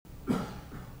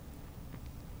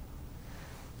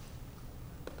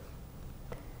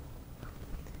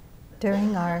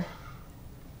During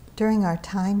our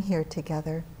time here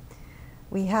together,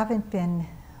 we haven't been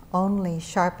only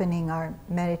sharpening our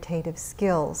meditative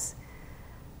skills,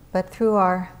 but through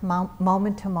our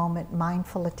moment-to-moment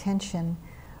mindful attention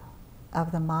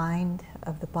of the mind,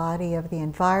 of the body, of the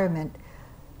environment,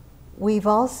 we've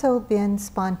also been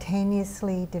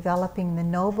spontaneously developing the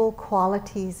noble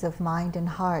qualities of mind and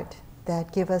heart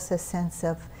that give us a sense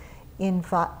of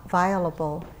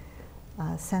inviolable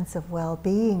sense of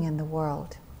well-being in the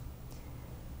world.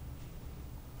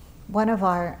 One of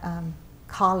our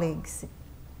colleagues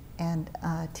and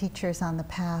teachers on the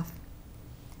path,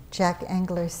 Jack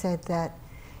Engler, said that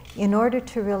in order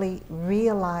to really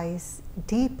realize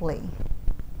deeply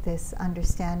this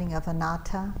understanding of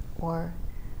anatta, or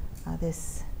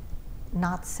this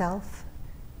not-self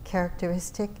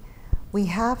characteristic, we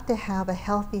have to have a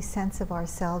healthy sense of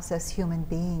ourselves as human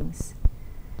beings.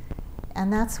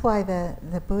 And that's why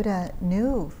the Buddha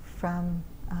knew from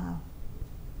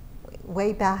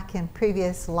way back in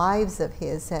previous lives of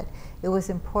his that it was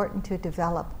important to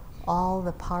develop all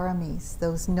the paramis,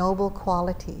 those noble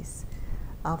qualities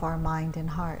of our mind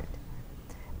and heart.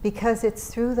 Because it's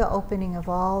through the opening of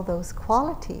all those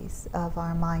qualities of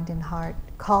our mind and heart,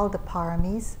 called the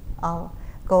paramis, I'll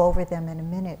go over them in a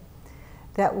minute,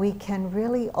 that we can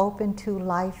really open to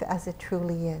life as it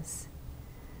truly is.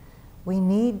 We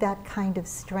need that kind of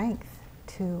strength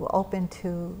to open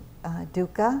to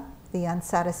dukkha, the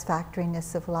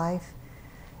unsatisfactoriness of life,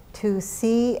 to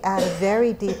see at a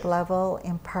very deep level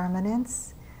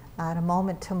impermanence, at a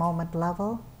moment-to-moment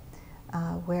level,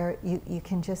 where you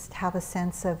can just have a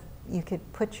sense of, you could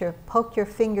poke your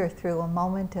finger through a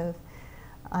moment of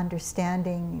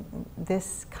understanding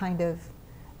this kind of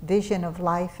vision of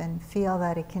life and feel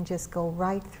that it can just go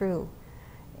right through.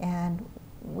 And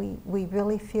we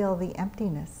really feel the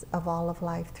emptiness of all of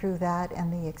life through that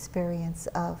and the experience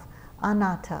of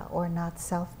anatta, or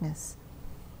not-selfness.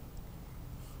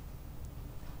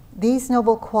 These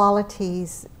noble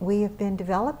qualities we have been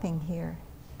developing here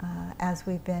as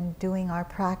we've been doing our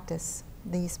practice,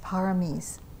 these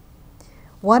paramis.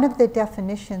 One of the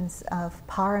definitions of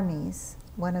paramis,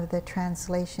 one of the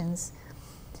translations,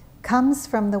 comes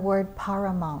from the word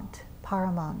paramount,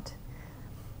 paramount.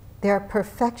 They are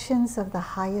perfections of the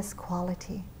highest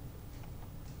quality.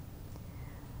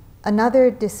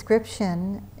 Another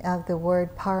description of the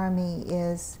word parami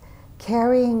is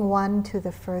carrying one to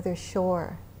the further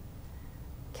shore.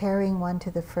 Carrying one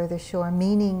to the further shore,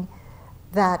 meaning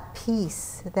that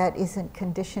peace that isn't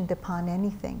conditioned upon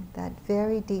anything, that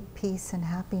very deep peace and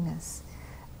happiness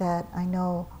that I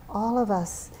know all of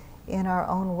us in our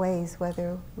own ways,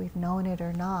 whether we've known it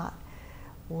or not,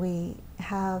 we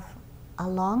have a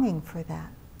longing for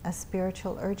that, a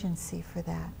spiritual urgency for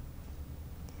that.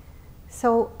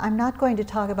 So I'm not going to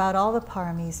talk about all the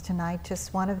paramis tonight,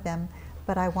 just one of them,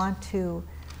 but I want to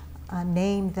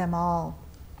name them all.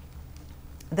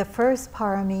 The first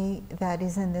parami that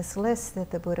is in this list that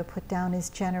the Buddha put down is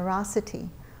generosity,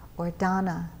 or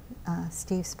dana.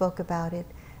 Steve spoke about it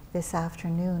this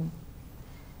afternoon.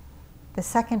 The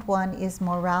second one is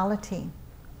morality,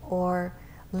 or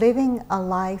living a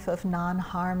life of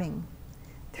non-harming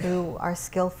through our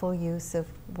skillful use of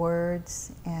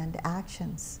words and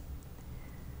actions.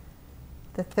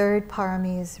 The third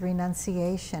parami is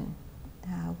renunciation.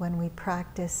 When we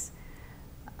practice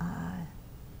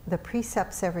the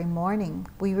precepts every morning,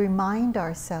 we remind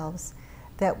ourselves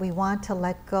that we want to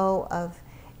let go of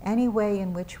any way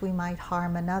in which we might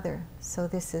harm another. So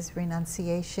this is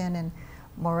renunciation, and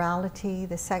morality,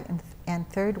 the second and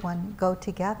third one, go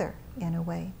together in a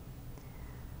way.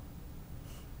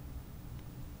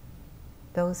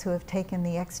 Those who have taken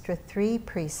the extra 3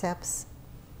 precepts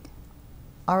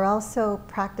are also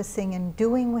practicing in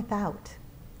doing without.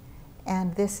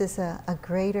 And this is a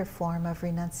greater form of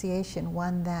renunciation,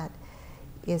 one that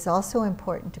is also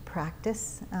important to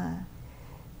practice.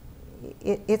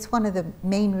 It's one of the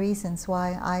main reasons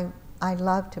why I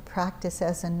love to practice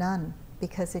as a nun,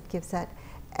 because it gives that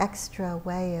extra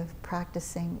way of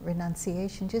practicing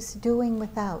renunciation, just doing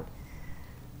without.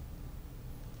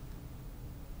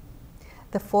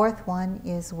 The fourth one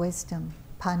is wisdom,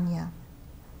 panya.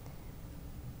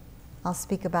 I'll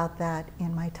speak about that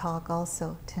in my talk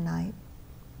also tonight.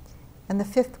 And the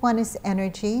fifth one is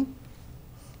energy,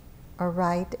 or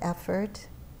right effort.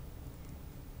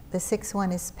 The sixth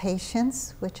one is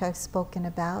patience, which I've spoken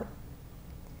about.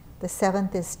 The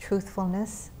seventh is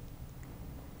truthfulness.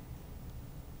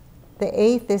 The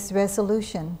eighth is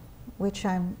resolution, which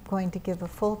I'm going to give a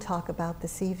full talk about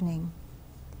this evening.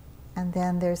 And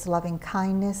then there's loving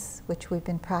kindness, which we've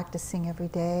been practicing every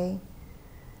day,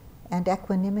 and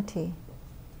equanimity.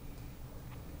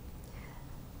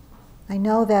 I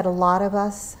know that a lot of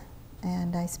us,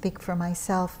 and I speak for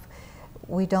myself,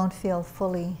 we don't feel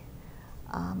fully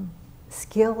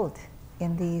skilled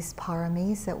in these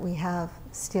paramis, that we have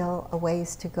still a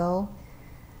ways to go.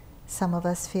 Some of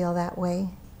us feel that way.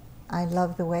 I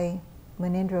love the way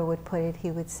Munindra would put it.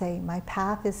 He would say, my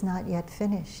path is not yet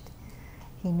finished.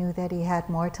 He knew that he had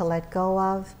more to let go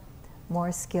of,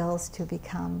 more skills to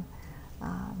become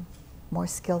more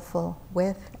skillful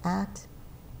at.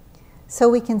 So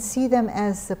we can see them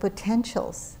as the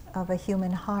potentials of a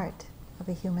human heart, of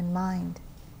a human mind.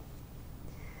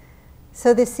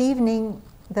 So this evening,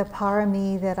 the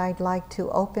parami that I'd like to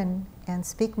open and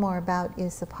speak more about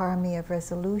is the parami of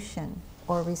resolution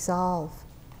or resolve.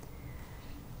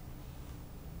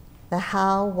 The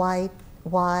how, why,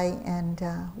 and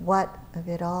what of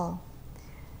it all.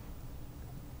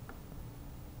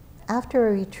 After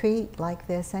a retreat like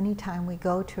this, anytime we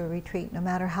go to a retreat, no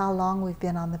matter how long we've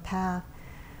been on the path,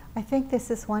 I think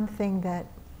this is one thing that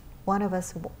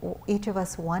each of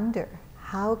us wonder.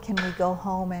 How can we go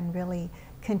home and really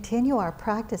continue our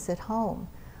practice at home?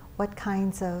 What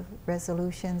kinds of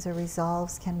resolutions or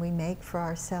resolves can we make for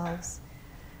ourselves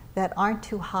that aren't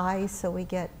too high, so we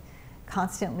get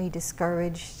constantly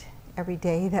discouraged every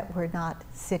day that we're not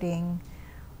sitting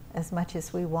as much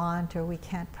as we want, or we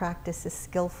can't practice as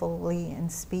skillfully in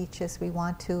speech as we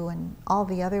want to, and all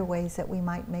the other ways that we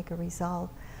might make a resolve.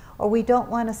 Or we don't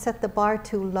want to set the bar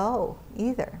too low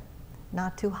either.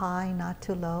 Not too high, not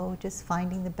too low, just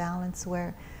finding the balance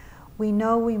where we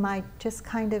know we might just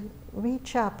kind of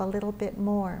reach up a little bit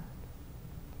more,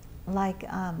 like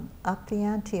up the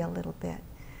ante a little bit,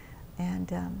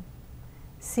 and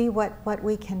see what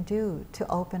we can do to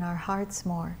open our hearts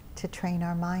more, to train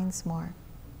our minds more.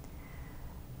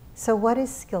 So what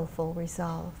is skillful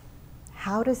resolve?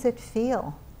 How does it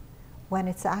feel when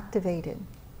it's activated?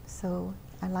 So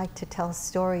I like to tell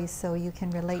stories so you can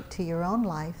relate to your own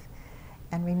life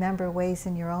and remember ways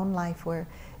in your own life where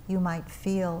you might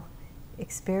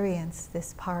experience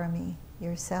this parami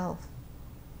yourself.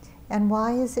 And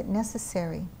why is it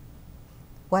necessary?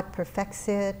 What perfects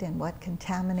it and what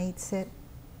contaminates it?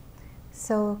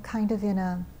 So kind of in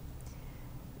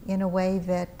a way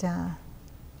that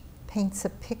paints a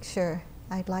picture,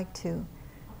 I'd like to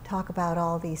talk about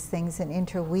all these things and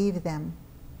interweave them.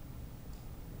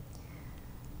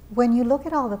 When you look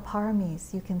at all the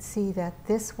paramis, you can see that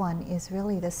this one is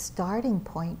really the starting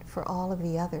point for all of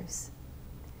the others.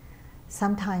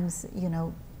 Sometimes,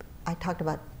 I talked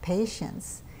about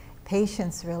patience.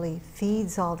 Patience really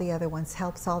feeds all the other ones,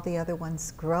 helps all the other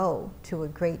ones grow to a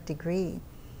great degree.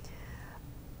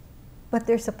 But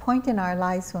there's a point in our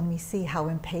lives when we see how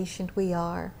impatient we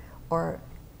are, or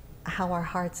how our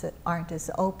hearts aren't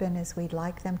as open as we'd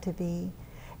like them to be,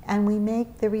 and we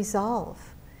make the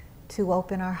resolve to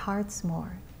open our hearts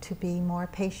more, to be more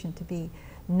patient, to be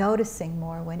noticing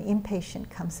more when impatience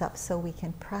comes up, so we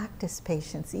can practice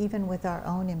patience even with our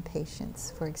own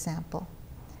impatience, for example.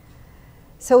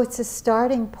 So it's a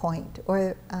starting point,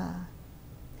 or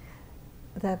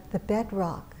the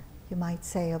bedrock, you might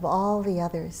say, of all the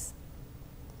others.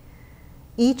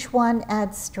 Each one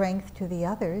adds strength to the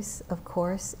others, of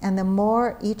course, and the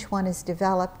more each one is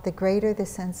developed, the greater the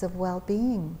sense of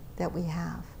well-being that we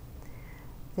have.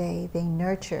 They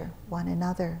nurture one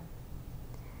another.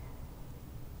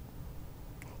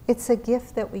 It's a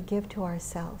gift that we give to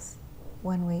ourselves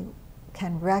when we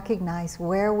can recognize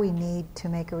where we need to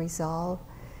make a resolve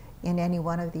in any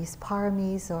one of these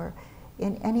paramis or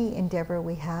in any endeavor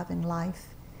we have in life,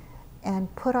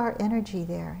 and put our energy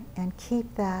there and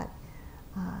keep that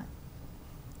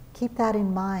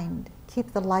in mind,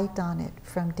 keep the light on it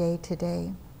from day to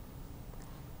day.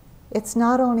 It's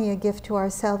not only a gift to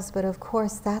ourselves, but of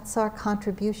course that's our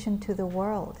contribution to the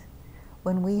world.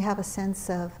 When we have a sense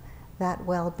of that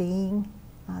well-being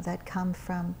that come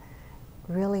from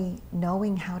really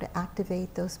knowing how to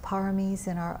activate those paramis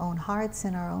in our own hearts,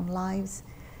 in our own lives,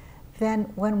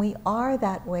 then when we are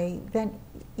that way, then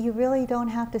you really don't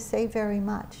have to say very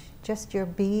much. Just your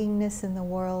beingness in the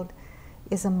world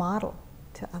is a model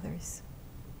to others.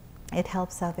 It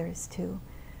helps others to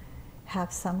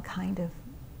have some kind of,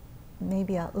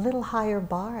 maybe a little higher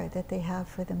bar that they have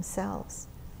for themselves,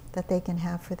 that they can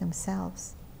have for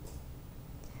themselves.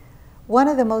 One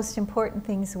of the most important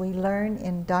things we learn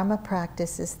in Dharma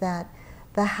practice is that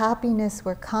the happiness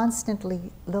we're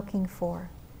constantly looking for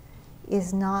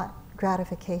is not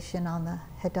gratification on the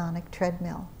hedonic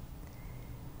treadmill.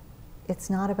 It's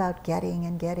not about getting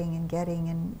and getting and getting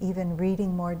and even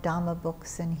reading more Dhamma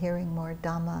books and hearing more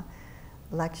Dhamma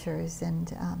lectures.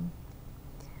 And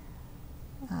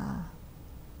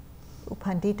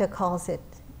Upandita calls it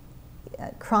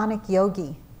chronic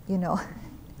yogi you know,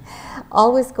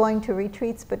 always going to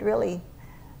retreats, but really,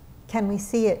 can we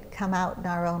see it come out in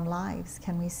our own lives?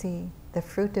 Can we see the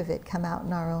fruit of it come out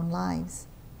in our own lives?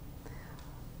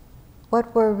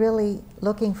 What we're really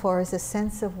looking for is a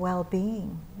sense of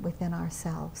well-being within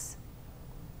ourselves.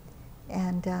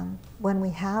 And when we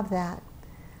have that,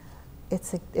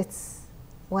 it's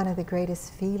one of the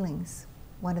greatest feelings,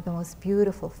 one of the most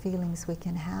beautiful feelings we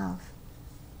can have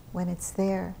when it's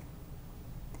there.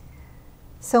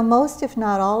 So most, if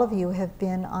not all of you, have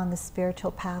been on the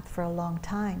spiritual path for a long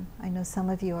time. I know some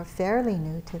of you are fairly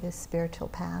new to this spiritual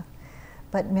path,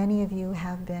 but many of you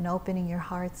have been opening your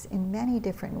hearts in many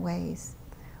different ways.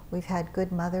 We've had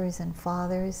good mothers and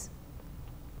fathers,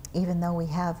 even though we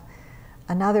have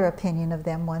another opinion of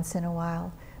them once in a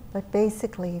while. But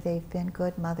basically, they've been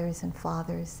good mothers and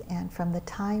fathers. And from the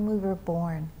time we were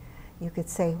born, you could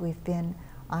say we've been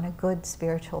on a good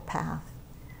spiritual path,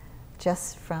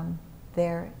 just from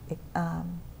their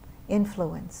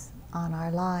influence on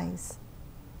our lives.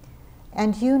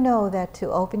 And you know that to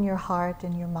open your heart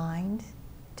and your mind,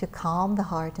 to calm the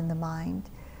heart and the mind,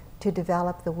 to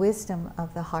develop the wisdom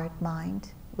of the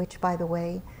heart-mind, which, by the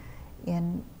way,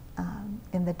 in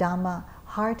the Dhamma,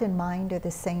 heart and mind are the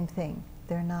same thing.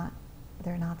 They're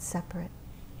not separate.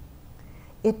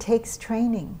 It takes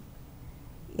training.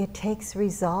 It takes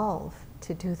resolve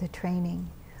to do the training.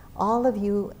 All of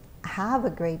you have a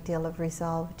great deal of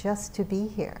resolve just to be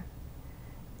here.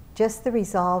 Just the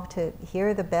resolve to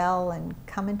hear the bell and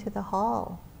come into the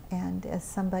hall. And as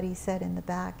somebody said in the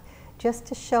back, just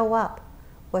to show up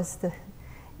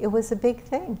it was a big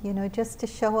thing, you know, just to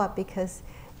show up, because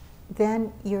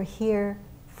then you're here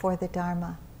for the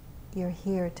Dharma. You're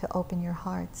here to open your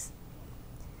hearts.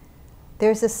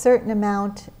 There's a certain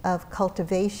amount of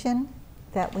cultivation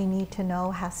that we need to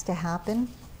know has to happen,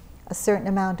 a certain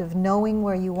amount of knowing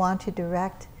where you want to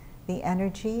direct the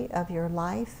energy of your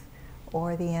life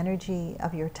or the energy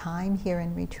of your time here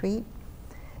in retreat.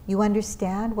 You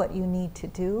understand what you need to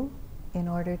do in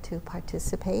order to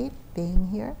participate, being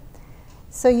here.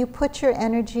 So you put your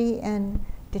energy and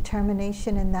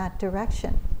determination in that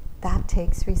direction. That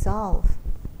takes resolve.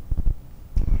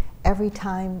 Every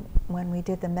time when we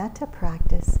did the metta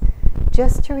practice,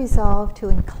 just to resolve to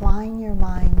incline your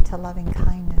mind to loving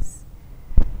kindness,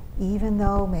 even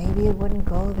though maybe it wouldn't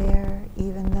go there,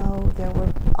 even though there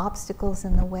were obstacles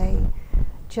in the way,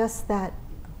 just that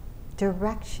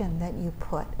direction that you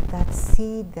put, that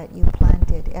seed that you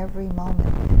planted every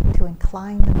moment to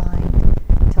incline the mind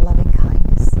to loving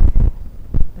kindness,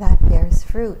 that bears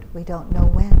fruit. We don't know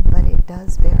when, but it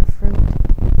does bear fruit.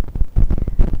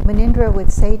 Munindra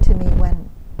would say to me when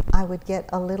I would get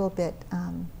a little bit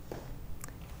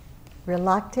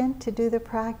reluctant to do the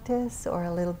practice or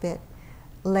a little bit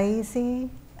lazy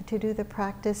to do the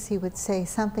practice, he would say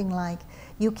something like,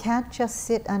 you can't just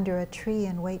sit under a tree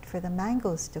and wait for the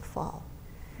mangoes to fall.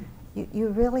 You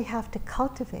really have to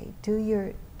cultivate, do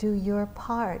your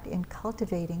part in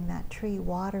cultivating that tree,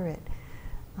 water it,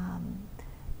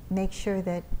 make sure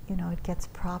that it gets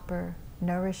proper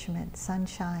nourishment,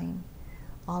 sunshine,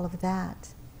 all of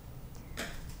that.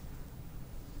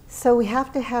 So we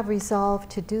have to have resolve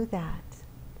to do that.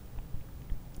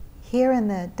 Here in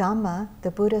the Dhamma,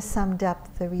 the Buddha summed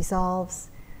up the resolves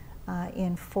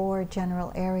in 4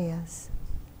 general areas.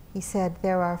 He said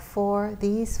there are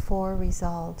these four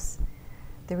resolves: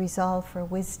 the resolve for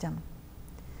wisdom,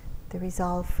 the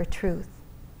resolve for truth,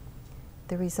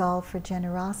 the resolve for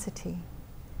generosity,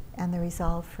 and the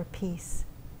resolve for peace.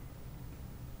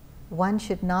 One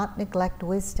should not neglect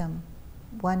wisdom.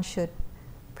 One should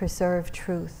preserve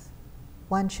truth.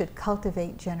 One should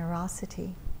cultivate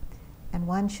generosity. And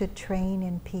one should train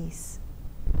in peace.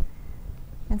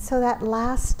 And so that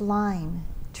last line,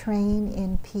 train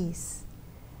in peace,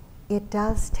 it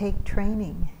does take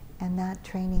training, and that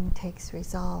training takes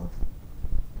resolve.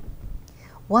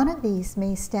 One of these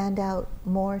may stand out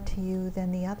more to you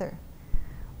than the other: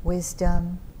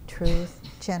 wisdom, truth,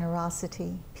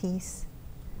 generosity, peace.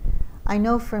 I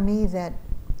know for me that,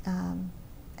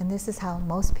 and this is how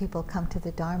most people come to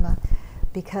the Dharma,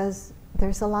 because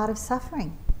there's a lot of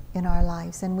suffering in our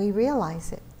lives, and we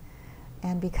realize it.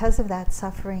 And because of that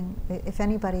suffering, if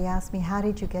anybody asks me, how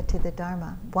did you get to the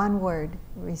Dharma? One word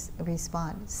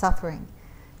respond: suffering.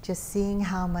 Just seeing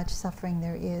how much suffering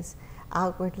there is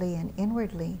outwardly and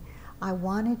inwardly, I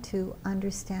wanted to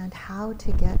understand how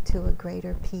to get to a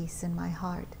greater peace in my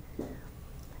heart.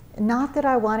 Not that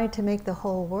I wanted to make the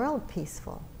whole world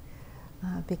peaceful,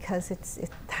 because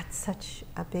that's such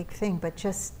a big thing, but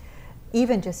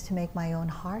even just to make my own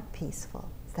heart peaceful.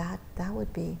 That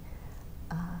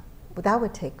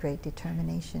would take great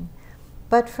determination.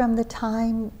 But from the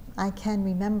time I can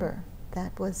remember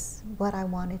that was what I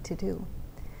wanted to do.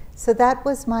 So that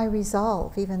was my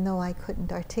resolve, even though I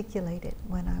couldn't articulate it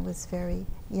when I was very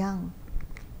young.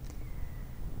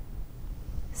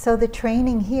 So the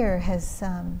training here has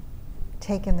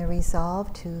taken the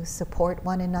resolve to support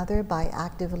one another by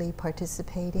actively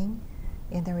participating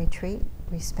in the retreat,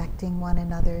 respecting one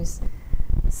another's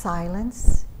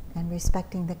silence and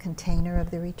respecting the container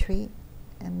of the retreat.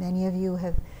 And many of you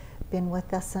have been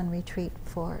with us on retreat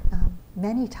for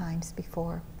many times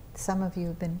before. Some of you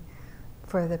have been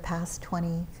for the past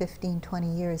 15,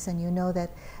 20 years, and you know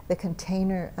that the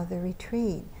container of the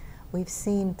retreat, we've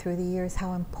seen through the years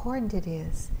how important it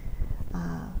is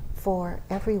for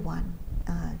everyone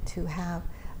to have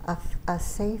a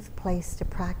safe place to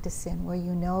practice in, where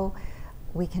you know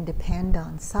we can depend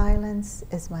on silence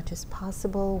as much as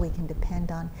possible, we can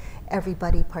depend on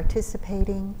everybody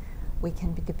participating, we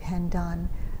can depend on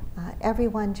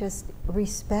everyone just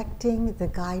respecting the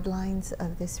guidelines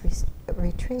of this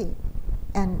retreat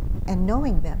and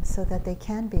knowing them so that they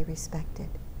can be respected.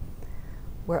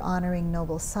 We're honoring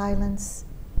noble silence.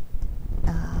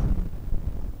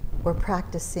 We're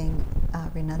practicing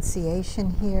renunciation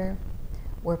here.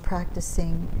 We're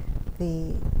practicing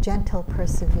the gentle,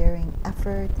 persevering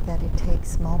effort that it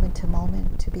takes moment to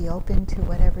moment to be open to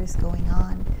whatever's going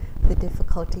on, the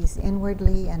difficulties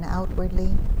inwardly and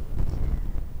outwardly.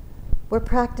 We're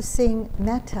practicing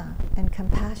metta and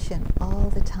compassion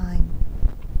all the time.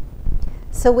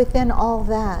 So within all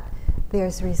that,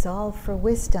 there's resolve for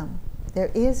wisdom.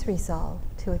 There is resolve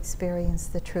to experience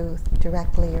the truth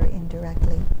directly or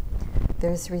indirectly.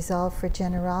 There's resolve for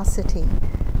generosity,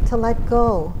 to let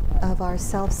go of our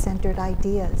self-centered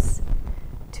ideas,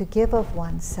 to give of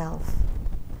oneself,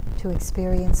 to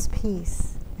experience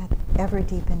peace at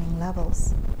ever-deepening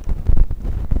levels.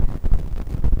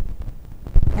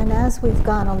 And as we've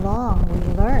gone along,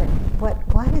 we learn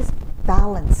what is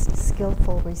balanced,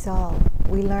 skillful resolve.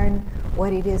 We learn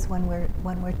what it is when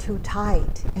we're too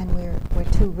tight and we're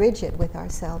too rigid with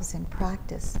ourselves in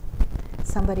practice.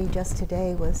 Somebody just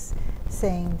today was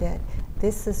saying that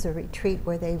this is a retreat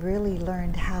where they really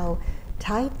learned how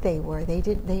tight they were. They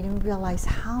didn't realize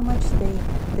how much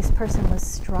this person was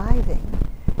striving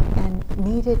and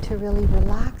needed to really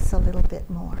relax a little bit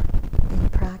more in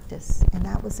practice. And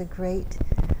that was a great,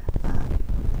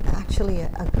 actually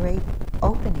a great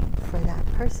opening for that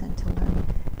person to learn.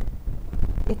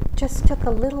 It just took a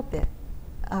little bit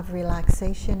of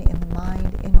relaxation in the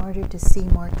mind in order to see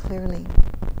more clearly.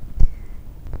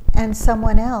 And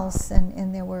someone else,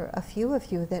 and there were a few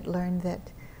of you that learned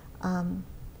that,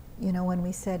 when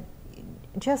we said,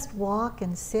 just walk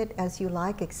and sit as you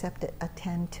like, except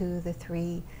attend to the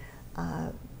 3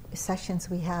 sessions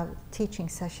we have, teaching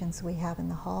sessions we have in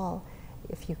the hall,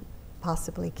 if you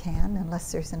possibly can,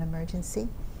 unless there's an emergency.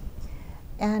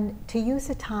 And to use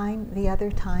the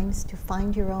other times to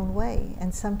find your own way.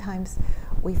 And sometimes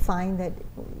we find that,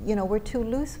 we're too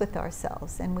loose with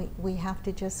ourselves, and we have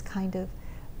to just kind of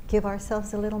give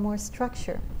ourselves a little more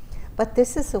structure. But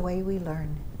this is the way we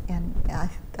learn. And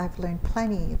I've learned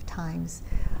plenty of times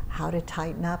how to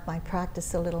tighten up my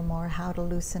practice a little more, how to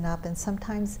loosen up, and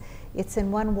sometimes it's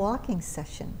in one walking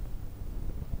session.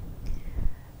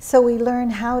 So we learn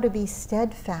how to be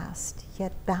steadfast,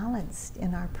 yet balanced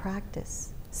in our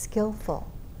practice,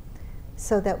 skillful,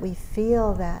 so that we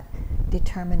feel that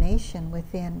determination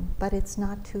within, but it's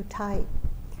not too tight,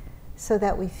 so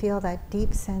that we feel that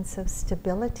deep sense of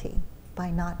stability by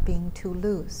not being too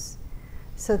loose,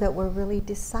 so that we're really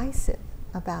decisive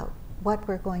about what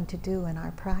we're going to do in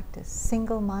our practice,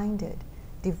 single-minded,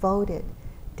 devoted,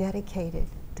 dedicated,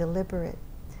 deliberate.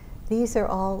 These are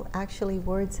all actually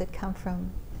words that come from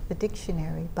the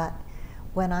dictionary, but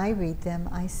when I read them,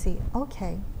 I see,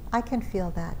 okay, I can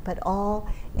feel that, but all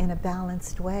in a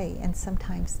balanced way, and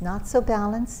sometimes not so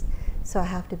balanced, so I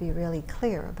have to be really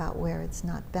clear about where it's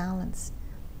not balanced.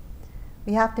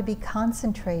 We have to be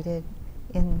concentrated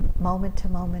in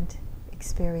moment-to-moment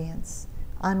experience,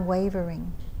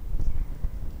 unwavering,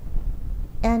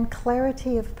 and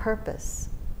clarity of purpose.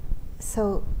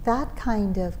 So that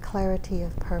kind of clarity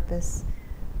of purpose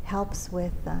helps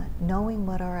with knowing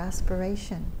what our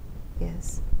aspiration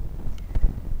is.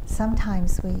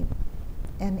 Sometimes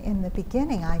and in the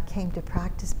beginning I came to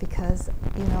practice because,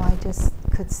 I just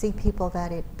could see people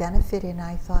that it benefited, and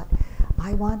I thought,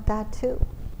 I want that too.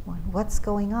 What's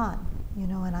going on?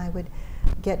 And I would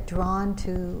get drawn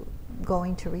to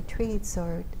going to retreats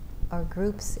or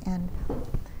groups, and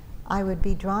I would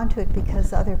be drawn to it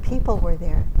because other people were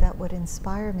there that would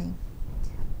inspire me.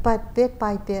 But bit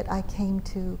by bit, I came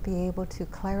to be able to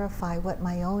clarify what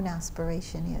my own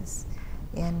aspiration is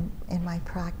in my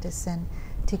practice, and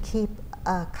to keep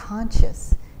a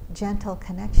conscious, gentle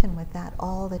connection with that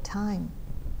all the time.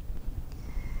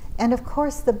 And of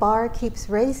course, the bar keeps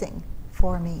raising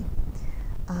for me.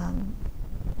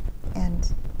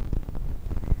 And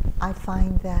I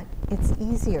find that it's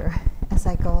easier as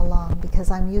I go along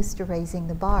because I'm used to raising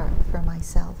the bar for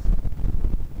myself.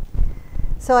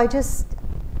 So it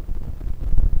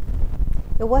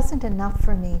wasn't enough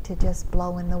for me to just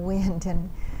blow in the wind. And,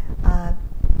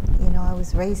 I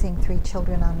was raising 3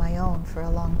 children on my own for a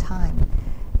long time.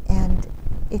 And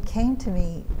it came to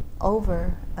me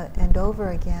over and over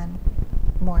again,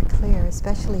 more clear,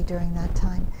 especially during that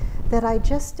time, that I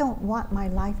just don't want my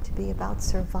life to be about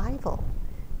survival,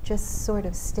 just sort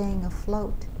of staying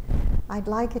afloat. I'd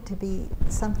like it to be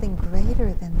something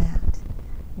greater than that,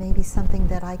 maybe something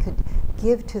that I could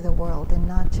give to the world and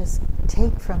not just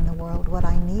take from the world what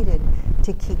I needed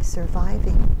to keep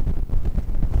surviving.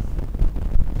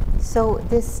 So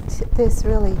this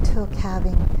really took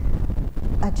having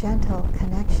a gentle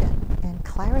connection and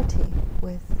clarity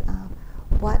with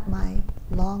what my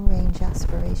long-range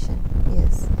aspiration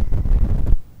is.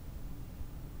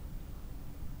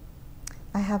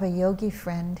 I have a yogi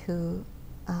friend who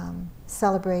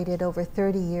celebrated over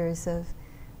 30 years of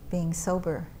being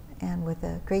sober and with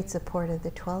the great support of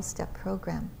the 12-step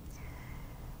program.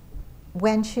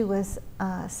 When she was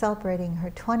celebrating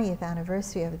her 20th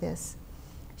anniversary of this,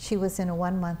 she was in a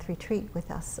 1-month retreat with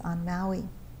us on Maui.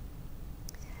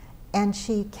 And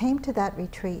she came to that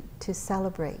retreat to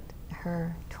celebrate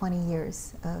her 20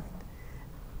 years of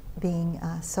being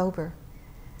sober.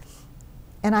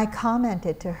 And I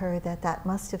commented to her that that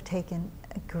must have taken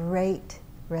a great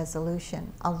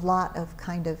resolution, a lot of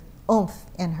kind of oomph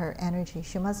in her energy.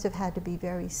 She must have had to be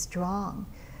very strong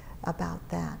about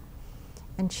that.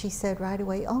 And she said right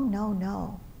away, "Oh,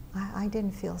 no, I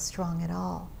didn't feel strong at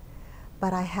all.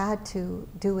 But I had to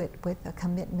do it with a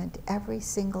commitment every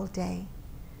single day."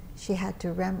 She had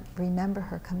to remember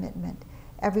her commitment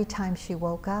every time she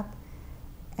woke up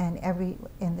and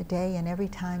in the day, and every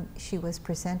time she was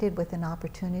presented with an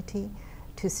opportunity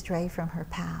to stray from her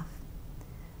path,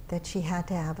 that she had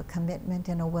to have a commitment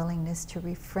and a willingness to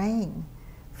refrain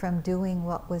from doing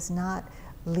what was not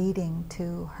leading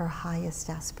to her highest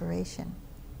aspiration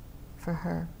for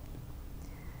her.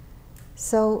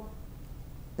 So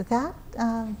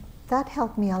that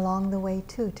helped me along the way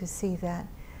too, to see that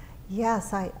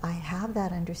yes, I have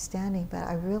that understanding, but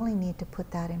I really need to put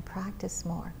that in practice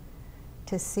more,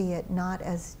 to see it not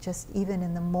as just even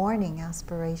in the morning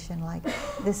aspiration, like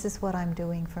this is what I'm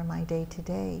doing for my day to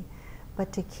day,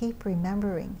 but to keep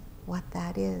remembering what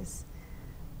that is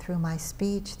through my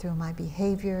speech, through my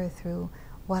behavior, through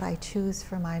what I choose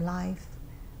for my life.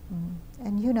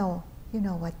 And you know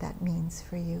what that means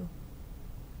for you.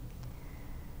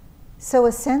 So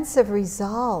a sense of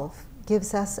resolve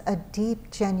gives us a deep,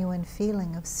 genuine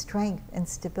feeling of strength and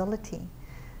stability,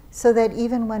 so that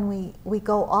even when we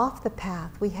go off the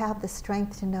path, we have the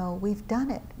strength to know we've done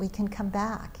it. We can come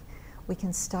back. We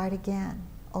can start again,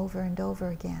 over and over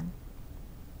again.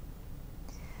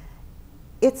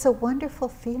 It's a wonderful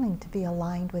feeling to be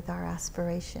aligned with our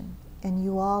aspiration. And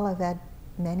you all have had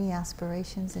many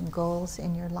aspirations and goals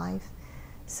in your life.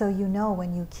 So you know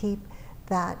when you keep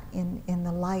that in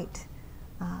the light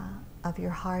of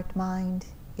your heart, mind,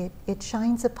 it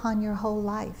shines upon your whole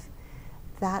life.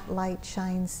 That light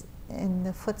shines in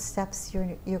the footsteps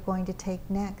you're going to take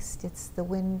next. It's the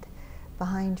wind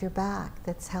behind your back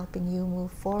that's helping you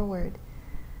move forward.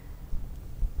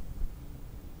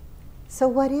 So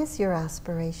what is your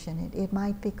aspiration? It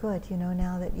might be good,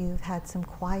 now that you've had some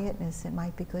quietness, it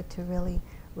might be good to really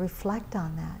reflect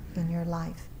on that in your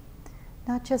life.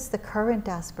 Not just the current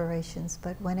aspirations,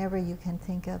 but whenever you can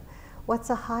think of what's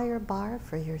a higher bar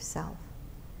for yourself.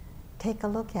 Take a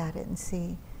look at it and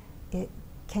see,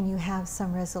 can you have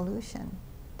some resolution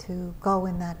to go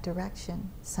in that direction,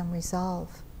 some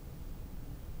resolve.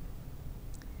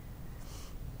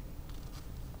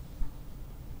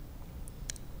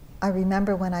 I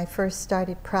remember when I first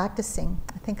started practicing,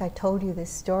 I think I told you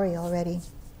this story already,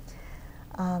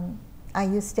 I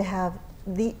used to have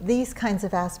these kinds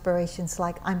of aspirations,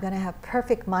 like I'm going to have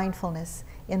perfect mindfulness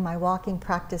in my walking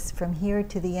practice from here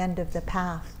to the end of the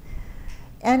path.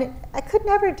 And I could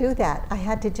never do that. I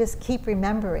had to just keep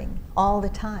remembering all the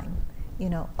time,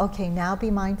 okay, now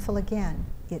be mindful again.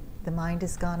 The mind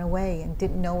has gone away and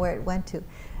didn't know where it went to.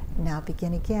 Now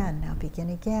begin again, now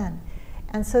begin again.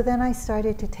 And so then I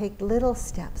started to take little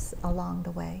steps along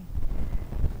the way.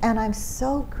 And I'm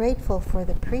so grateful for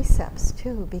the precepts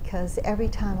too, because every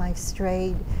time I've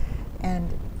strayed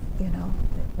and,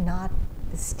 not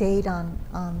stayed on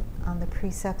the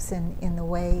precepts in the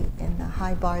way, in the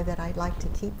high bar that I'd like to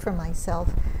keep for myself,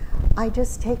 I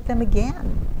just take them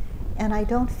again. And I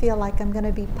don't feel like I'm going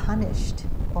to be punished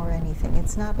or anything.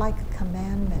 It's not like a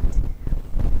commandment.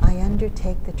 I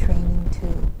undertake the training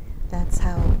too. That's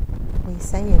how we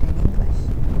say it in English.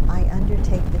 I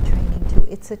undertake the training too.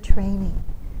 It's a training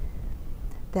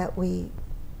that we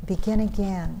begin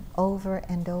again, over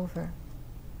and over.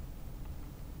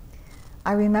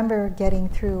 I remember getting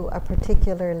through a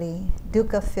particularly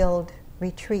dukkha-filled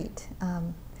retreat,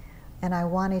 and I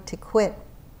wanted to quit.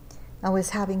 I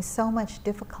was having so much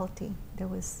difficulty. There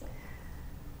was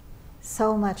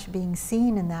so much being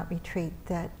seen in that retreat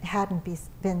that hadn't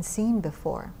been seen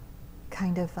before.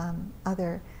 Kind of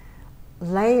other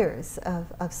layers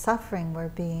of suffering were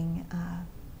being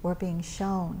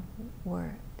shown,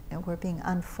 were being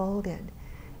unfolded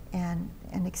and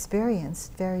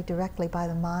experienced very directly by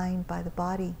the mind, by the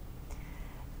body.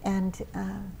 And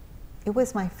it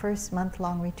was my first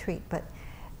month-long retreat, but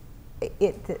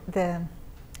the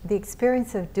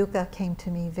experience of dukkha came to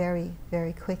me very,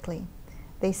 very quickly.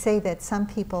 They say that some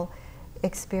people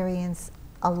experience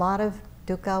a lot of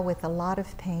dukkha with a lot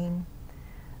of pain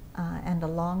and a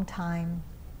long time,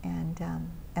 and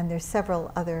there's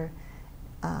several other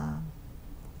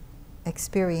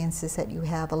experiences that you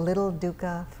have. A little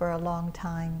dukkha for a long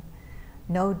time,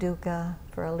 no dukkha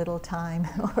for a little time,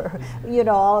 or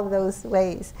all of those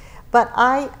ways. But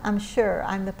I am sure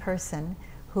I'm the person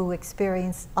who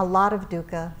experienced a lot of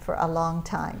dukkha for a long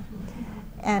time.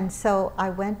 And so I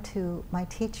went to my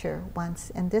teacher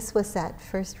once, and this was that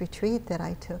first retreat that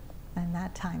I took in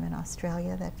that time in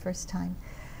Australia, that first time,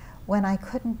 when I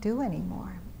couldn't do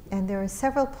anymore. And there are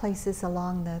several places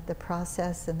along the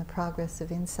process and the progress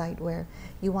of insight where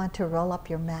you want to roll up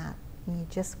your mat, and you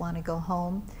just want to go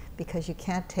home because you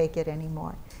can't take it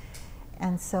anymore.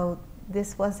 And so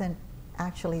this wasn't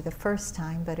actually the first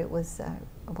time, but it was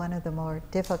one of the more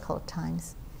difficult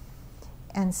times.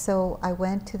 And so I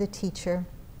went to the teacher,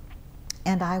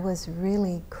 and I was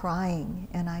really crying,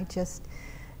 and I just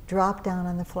dropped down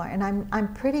on the floor. And I'm a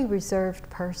pretty reserved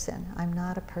person. I'm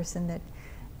not a person that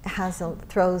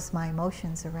throws my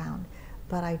emotions around.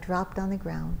 But I dropped on the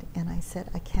ground, and I said,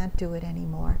 I can't do it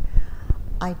anymore.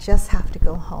 I just have to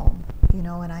go home,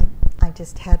 and I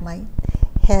just had my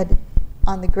head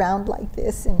on the ground like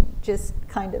this, and just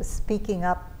kind of speaking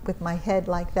up with my head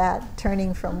like that,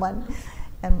 turning from one,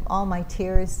 and all my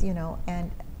tears,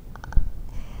 and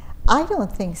I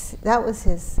don't think that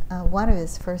was one of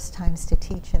his first times to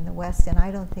teach in the West, and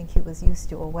I don't think he was used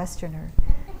to a Westerner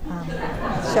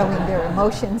showing their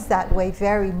emotions that way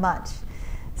very much.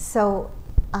 So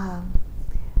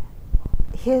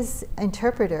his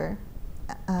interpreter,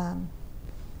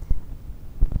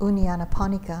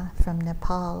 Unyanaponika from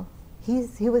Nepal,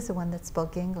 he was the one that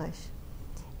spoke English.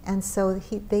 And so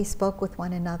they spoke with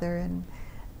one another, and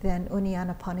then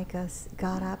Unyanaponika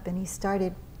got up and he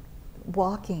started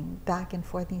walking back and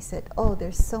forth, and he said, oh,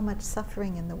 there's so much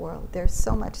suffering in the world. There's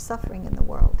so much suffering in the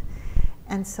world.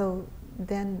 And so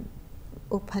then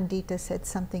Upandita said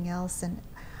something else, and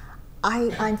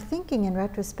I'm thinking in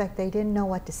retrospect they didn't know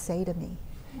what to say to me.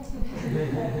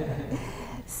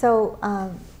 So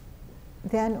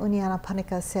then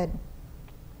Unyanaponika said,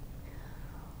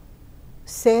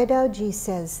 Sayadaw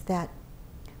says that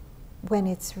when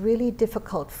it's really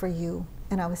difficult for you,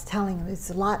 and I was telling him it's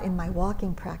a lot in my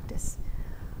walking practice,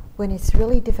 when it's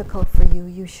really difficult for you,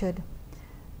 you should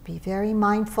be very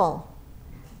mindful.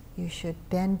 You should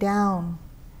bend down,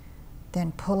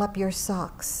 then pull up your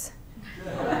socks.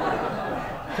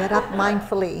 Get up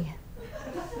mindfully,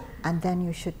 and then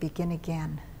you should begin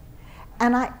again.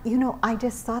 And I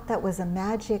just thought that was a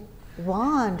magic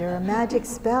wand or a magic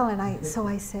spell, and so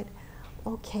I said,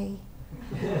 okay.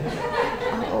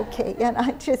 Okay, and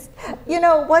I just,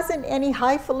 it wasn't any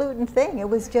highfalutin thing. It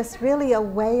was just really a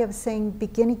way of saying,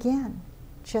 begin again.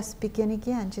 Just begin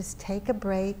again. Just take a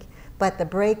break. But the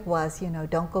break was,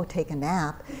 don't go take a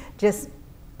nap. Just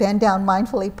bend down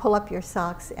mindfully, pull up your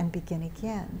socks, and begin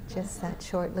again. Just that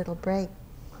short little break.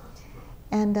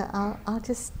 And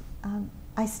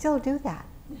I still do that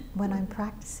when I'm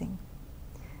practicing.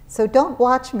 So don't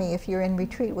watch me if you're in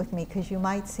retreat with me, because you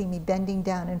might see me bending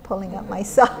down and pulling up my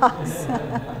socks.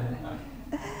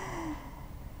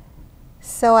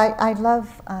 So I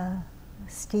love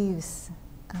Steve's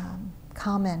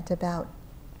comment about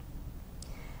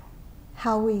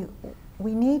how we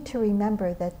need to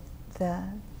remember that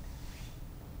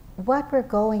what we're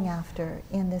going after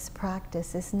in this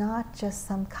practice is not just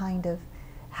some kind of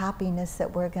happiness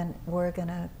that we're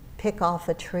gonna pick off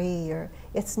a tree, or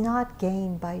it's not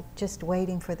gained by just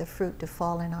waiting for the fruit to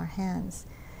fall in our hands.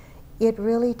 it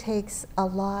really takes a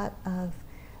lot of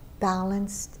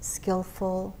balanced,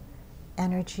 skillful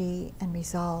energy and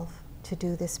resolve to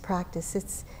do this practice.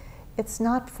 It's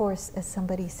not for, as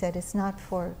somebody said, it's not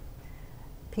for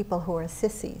people who are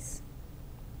sissies.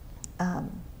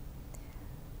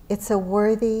 It's a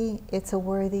worthy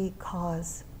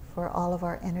cause for all of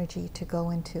our energy to go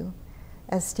into.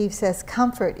 As Steve says,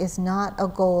 comfort is not a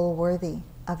goal worthy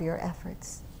of your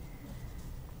efforts.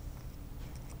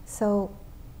 So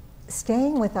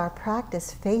staying with our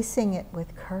practice, facing it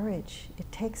with courage, it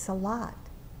takes a lot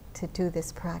to do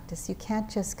this practice. You can't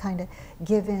just kind of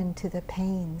give in to the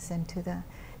pains and to the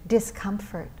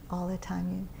discomfort all the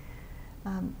time.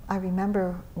 I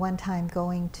remember one time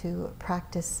going to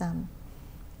practice,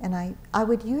 and I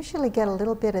would usually get a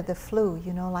little bit of the flu,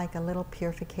 you know, like a little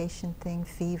purification thing,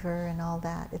 fever and all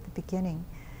that at the beginning.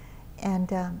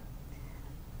 And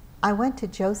I went to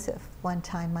Joseph one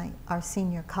time, our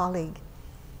senior colleague,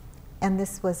 and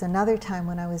this was another time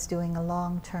when I was doing a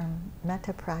long-term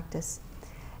metta practice.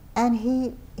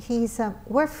 And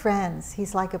we're friends,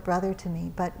 he's like a brother to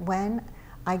me, but when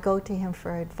I go to him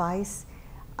for advice,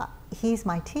 he's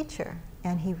my teacher,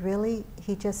 and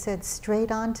he just said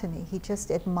straight on to me, he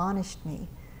just admonished me,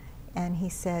 and he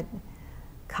said,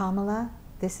 Kamala,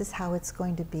 this is how it's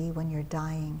going to be when you're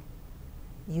dying.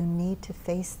 You need to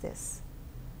face this.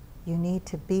 You need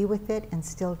to be with it and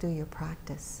still do your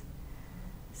practice.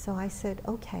 So I said,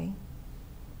 okay,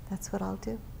 that's what I'll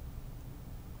do.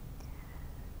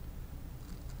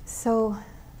 So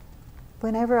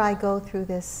whenever I go through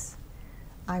this,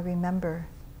 I remember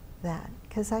that,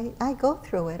 because I go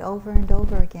through it over and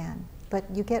over again, but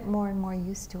you get more and more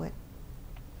used to it.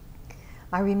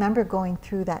 I remember going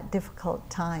through that difficult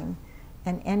time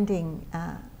and ending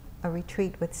a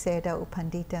retreat with Sayadaw U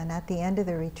Pandita, and at the end of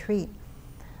the retreat,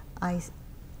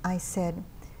 I said,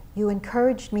 you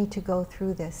encouraged me to go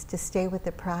through this, to stay with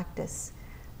the practice,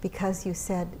 because you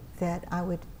said that I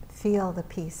would feel the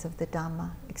peace of the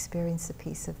Dhamma, experience the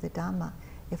peace of the Dhamma,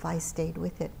 if I stayed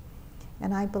with it.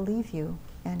 And I believe you,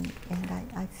 and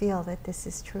I feel that this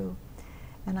is true.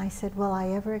 And I said, will I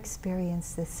ever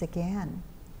experience this again?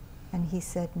 And he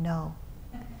said, no,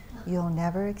 you'll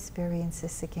never experience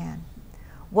this again.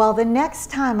 Well, the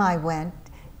next time I went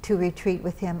to retreat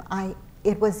with him, the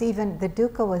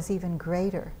dukkha was even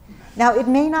greater. Now, it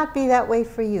may not be that way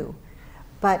for you,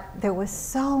 but there was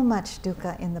so much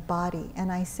dukkha in the body.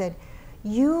 And I said,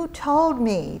 you told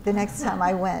me, the next time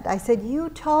I went, I said, you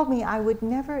told me I would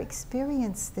never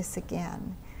experience this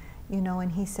again. You know,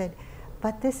 and he said,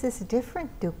 but this is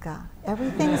different dukkha.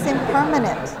 Everything's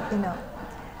impermanent, you know.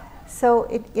 So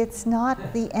it's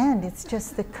not the end, it's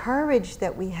just the courage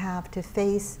that we have to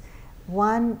face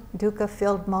one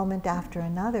dukkha-filled moment after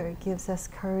another. It gives us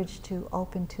courage to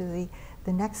open to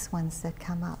the next ones that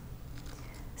come up.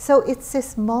 So it's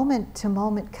this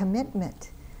moment-to-moment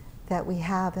commitment that we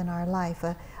have in our life,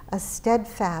 a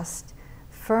steadfast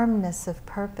firmness of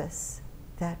purpose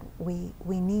that we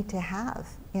need to have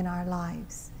in our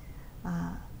lives.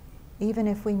 Even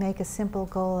if we make a simple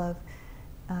goal of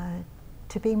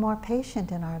to be more patient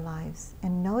in our lives,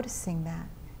 and noticing that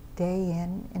day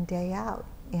in and day out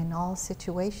in all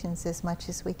situations as much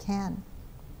as we can.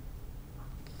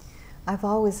 I've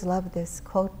always loved this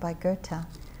quote by Goethe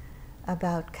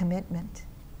about commitment.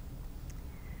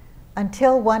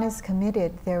 Until one is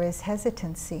committed, there is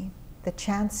hesitancy, the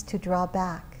chance to draw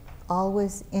back,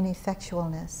 always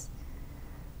ineffectualness.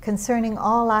 Concerning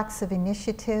all acts of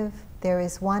initiative, there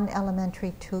is one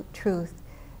elementary truth,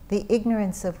 the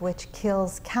ignorance of which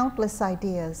kills countless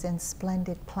ideas and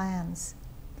splendid plans.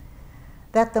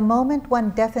 That the moment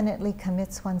one definitely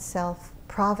commits oneself,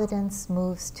 providence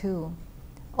moves too.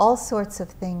 All sorts of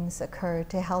things occur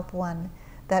to help one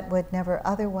that would never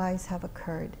otherwise have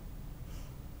occurred.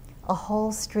 A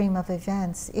whole stream of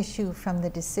events issue from the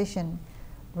decision,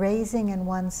 raising in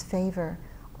one's favor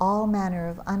all manner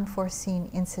of unforeseen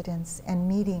incidents and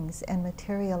meetings and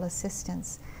material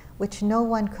assistance, which no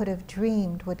one could have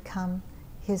dreamed would come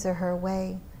his or her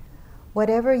way.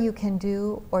 Whatever you can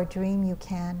do or dream you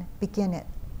can, begin it.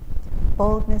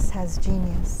 Boldness has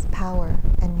genius, power,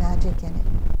 and magic in it.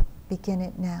 Begin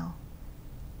it now.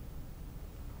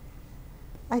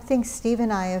 I think Steve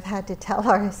and I have had to tell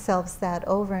ourselves that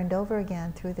over and over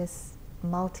again through this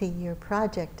multi-year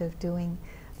project of doing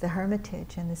the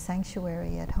hermitage and the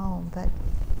sanctuary at home, but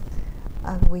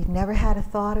we've never had a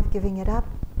thought of giving it up.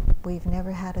 We've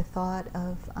never had a thought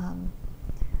of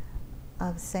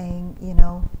saying, you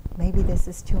know, maybe this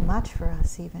is too much for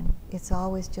us even. It's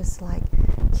always just like,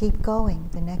 keep going,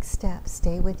 the next step,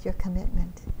 stay with your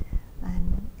commitment.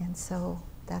 And so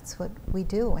that's what we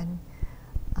do. And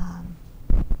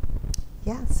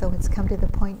yeah, so it's come to the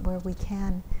point where we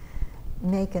can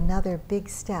make another big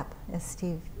step, as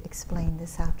Steve explained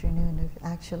this afternoon, of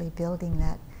actually building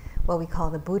that, what we call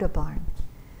the Buddha barn.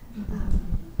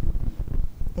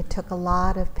 It took a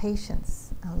lot of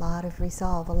patience, a lot of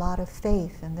resolve, a lot of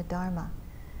faith in the Dharma,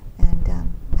 and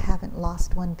I haven't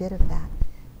lost one bit of that.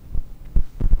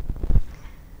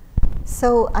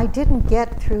 So I didn't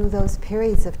get through those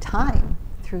periods of time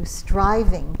through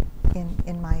striving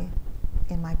in my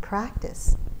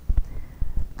practice.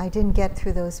 I didn't get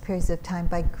through those periods of time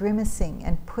by grimacing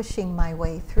and pushing my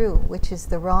way through, which is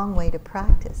the wrong way to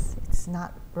practice. It's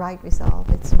not right resolve,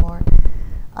 it's more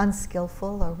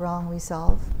unskillful or wrong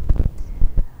resolve.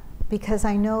 Because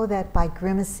I know that by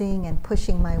grimacing and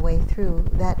pushing my way through,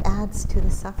 that adds to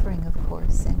the suffering, of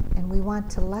course, and we want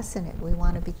to lessen it. We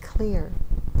want to be clear.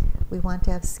 We want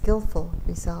to have skillful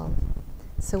resolve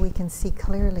so we can see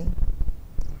clearly.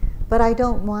 But I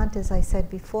don't want, as I said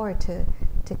before, to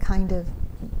kind of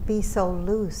be so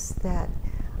loose that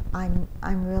I'm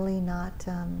really not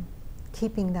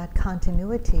keeping that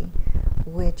continuity,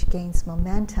 which gains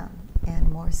momentum and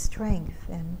more strength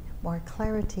and more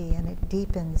clarity, and it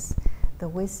deepens the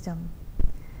wisdom.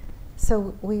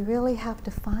 So we really have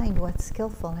to find what's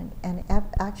skillful, and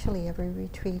actually every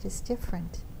retreat is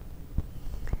different.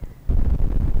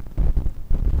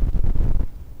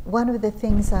 One of the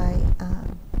things I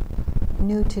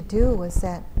knew to do was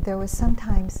that there was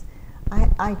sometimes,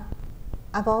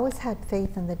 I've always had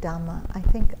faith in the Dhamma. I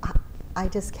think I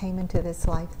just came into this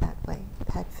life that way.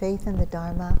 I've had faith in the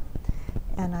Dharma,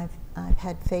 and I've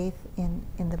had faith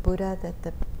in the Buddha, that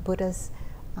the Buddha's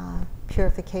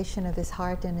purification of his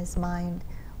heart and his mind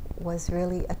was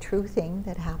really a true thing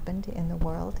that happened in the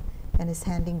world, and his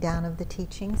handing down of the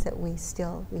teachings that we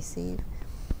still receive.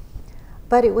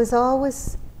 But it was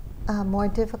always more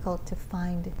difficult to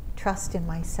find trust in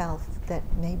myself, that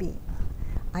maybe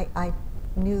I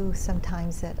knew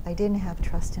sometimes that I didn't have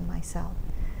trust in myself,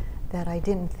 that I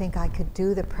didn't think I could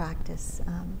do the practice.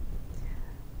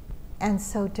 And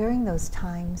so during those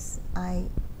times, I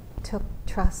took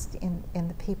trust in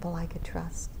the people I could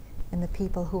trust, in the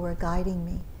people who were guiding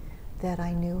me, that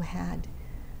I knew had,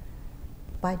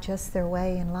 by just their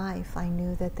way in life, I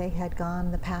knew that they had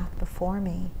gone the path before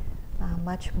me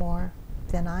much more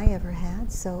than I ever had,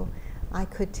 so I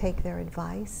could take their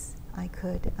advice, I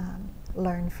could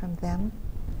learn from them.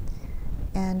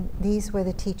 And these were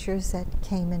the teachers that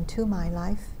came into my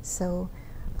life, so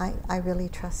I really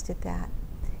trusted that.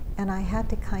 And I had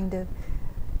to kind of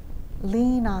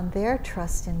lean on their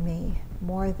trust in me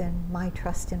more than my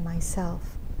trust in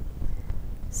myself.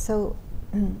 So,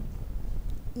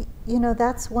 you know,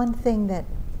 that's one thing that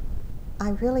I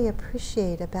really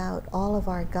appreciate about all of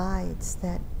our guides,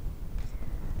 that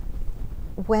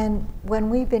when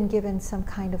we've been given some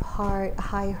kind of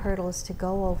high hurdles to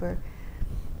go over,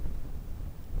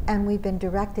 and we've been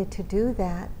directed to do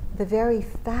that, the very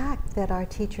fact that our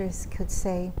teachers could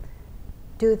say,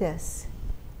 do this,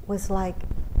 was like,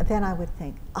 then I would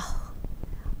think, oh,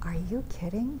 are you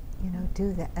kidding? You know,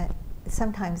 do that.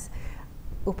 Sometimes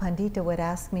U Pandita would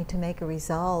ask me to make a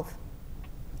resolve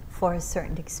for a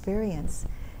certain experience,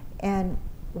 and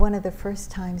one of the first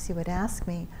times he would ask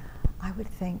me, I would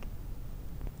think,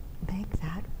 make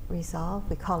that resolve,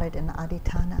 we call it an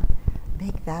adhitthana,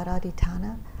 make that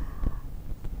adhitthana,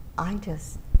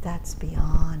 that's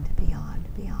beyond,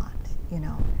 you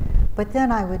know. But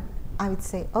then I would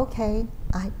say, okay,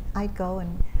 I'd go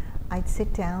and I'd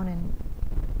sit down, and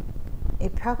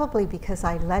it probably because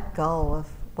I let go of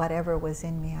whatever was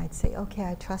in me, I'd say, okay,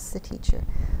 I trust the teacher.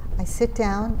 I sit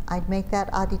down, I'd make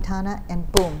that adhitthana,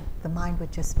 and boom, the mind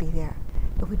would just be there.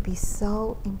 It would be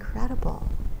so incredible,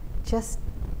 just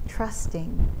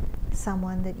trusting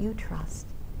someone that you trust.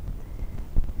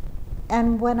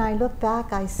 And when I look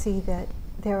back, I see that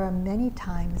there are many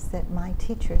times that my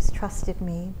teachers trusted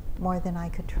me more than I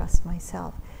could trust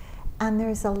myself. And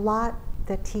there's a lot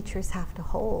that teachers have to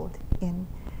hold in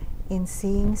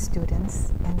seeing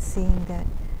students and seeing that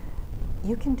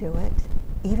you can do it,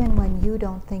 even when you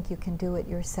don't think you can do it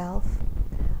yourself.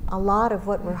 A lot of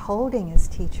what we're holding as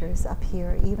teachers up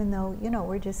here, even though, you know,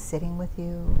 we're just sitting with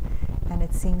you, and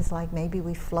it seems like maybe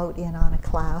we float in on a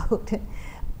cloud,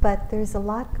 but there's a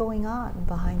lot going on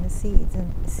behind the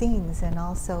scenes and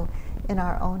also in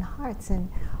our own hearts, and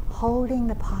holding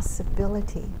the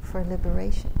possibility for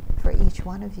liberation for each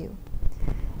one of you.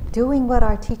 Doing what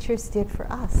our teachers did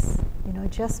for us, you know,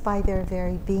 just by their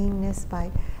very beingness,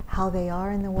 by how they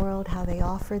are in the world, how they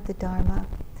offered the Dharma,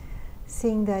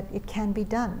 seeing that it can be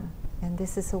done, and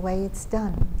this is the way it's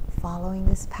done, following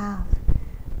this path,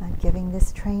 giving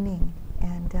this training.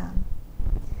 And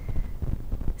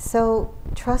So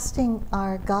trusting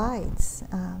our guides,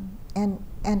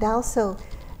 and also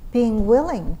being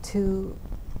willing to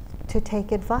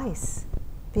take advice,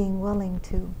 being willing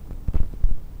to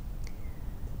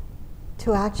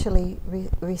actually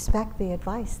respect the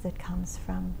advice that comes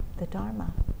from the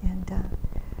Dharma. And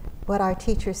what our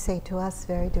teachers say to us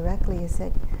very directly is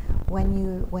that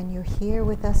when you're here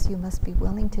with us, you must be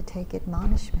willing to take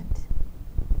admonishment.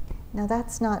 Now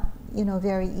that's not,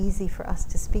 very easy for us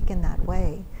to speak in that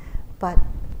way, but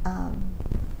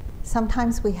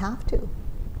sometimes we have to.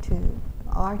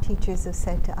 Our teachers have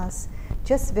said to us,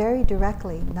 just very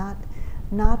directly,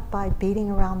 not by beating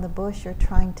around the bush or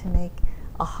trying to make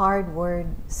a hard word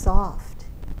soft,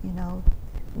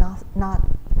 not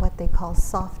what they call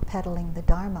soft peddling the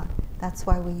Dharma. That's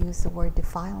why we use the word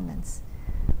defilements.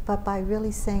 But by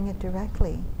really saying it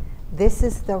directly, this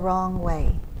is the wrong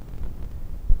way.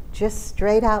 Just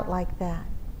straight out like that.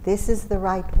 This is the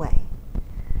right way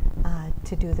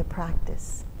to do the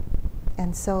practice.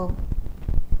 And so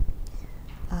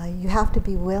you have to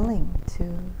be willing to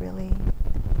really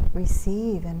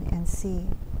receive and see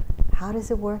how does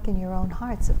it work in your own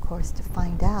hearts, of course, to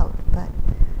find out. But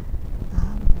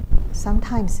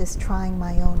sometimes just trying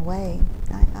my own way,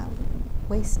 I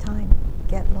waste time,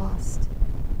 get lost.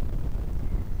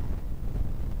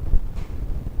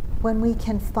 When we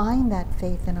can find that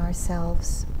faith in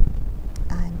ourselves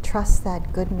and trust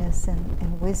that goodness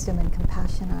and wisdom and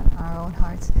compassion on our own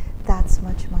hearts, that's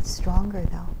much, much stronger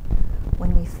though,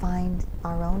 when we find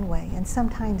our own way. And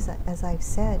sometimes, as I've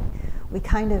said, we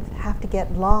kind of have to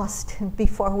get lost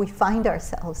before we find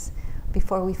ourselves,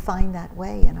 before we find that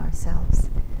way in ourselves.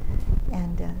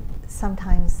 And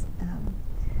sometimes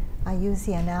I use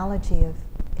the analogy of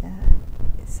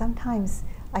sometimes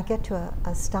I get to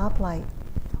a stoplight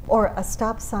or a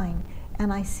stop sign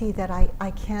and I see that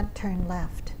I can't turn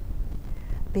left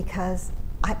because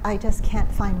I just can't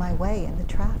find my way in the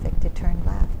traffic to turn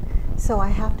left. So I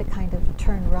have to kind of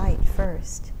turn right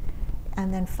first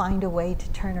and then find a way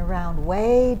to turn around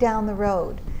way down the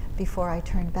road before I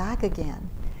turn back again.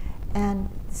 And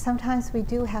sometimes we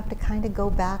do have to kind of go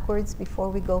backwards before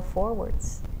we go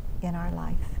forwards in our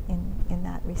life in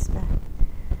that respect.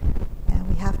 And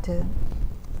we have to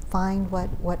find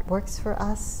what works for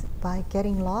us by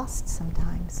getting lost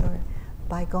sometimes or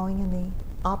by going in the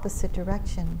opposite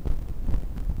direction.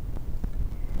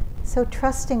 So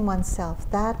trusting oneself,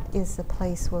 that is the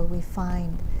place where we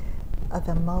find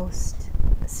the most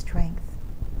strength.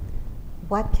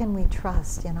 What can we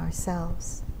trust in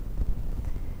ourselves?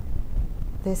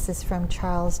 This is from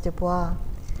Charles Dubois.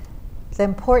 The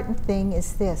important thing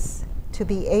is this, to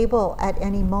be able at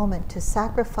any moment to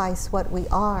sacrifice what we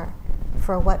are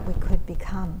for what we could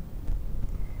become.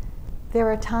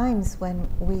 There are times when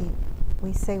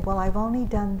we say, well, I've only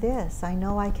done this, I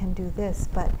know I can do this,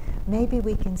 but maybe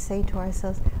we can say to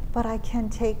ourselves, but I can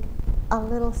take a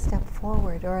little step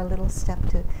forward or a little step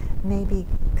to maybe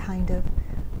kind of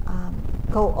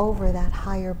go over that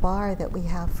higher bar that we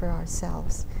have for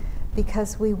ourselves,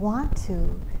 because we want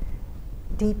to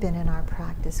deepen in our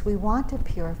practice. We want to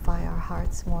purify our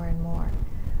hearts more and more.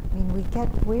 I mean, we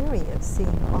get weary of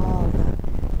seeing all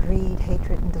the greed,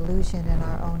 hatred, and delusion in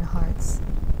our own hearts.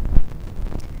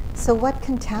 So what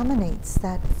contaminates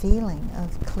that feeling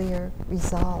of clear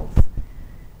resolve?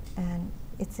 And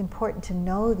it's important to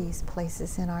know these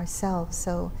places in ourselves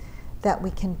so that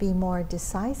we can be more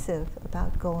decisive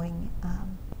about going,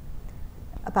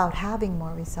 about having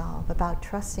more resolve, about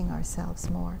trusting ourselves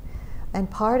more. And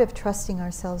part of trusting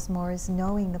ourselves more is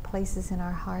knowing the places in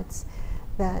our hearts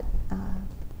that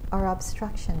are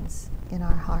obstructions in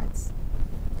our hearts.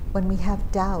 When we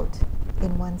have doubt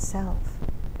in oneself,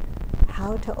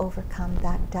 how to overcome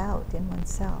that doubt in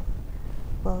oneself.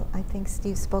 Well, I think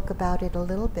Steve spoke about it a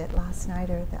little bit last night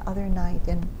or the other night,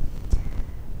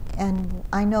 and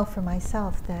I know for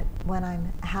myself that when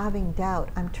I'm having doubt,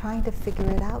 I'm trying to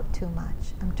figure it out too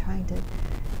much. I'm trying to,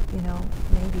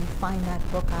 maybe find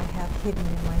that book I have hidden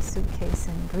in my suitcase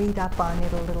and read up on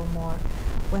it a little more,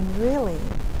 when really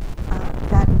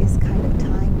that is kind of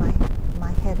tying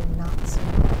my head in knots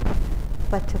more.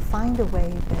 But to find a way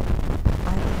that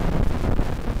I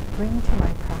can bring to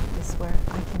my practice where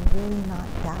I can really not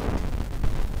doubt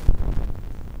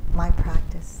my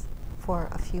practice for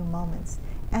a few moments.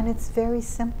 And it's very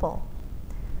simple.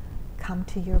 Come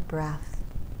to your breath.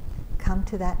 Come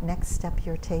to that next step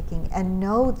you're taking and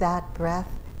know that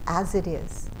breath as it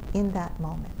is in that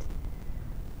moment.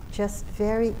 Just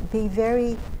be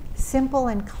very simple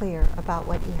and clear about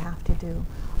what you have to do.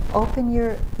 Open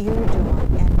your ear door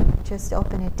and just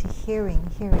open it to hearing.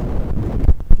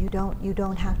 You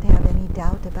don't have to have any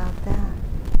doubt about that.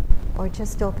 or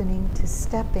just opening to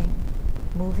stepping,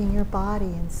 moving your body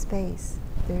in space.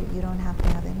 You don't have to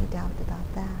have any doubt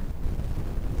about that.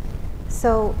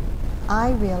 So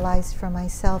I realized for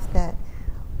myself that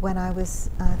when I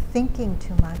was thinking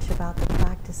too much about the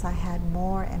practice, I had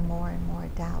more and more and more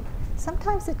doubt.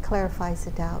 Sometimes it clarifies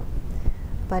the doubt,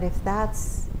 but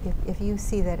if you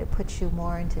see that it puts you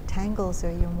more into tangles, or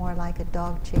you're more like a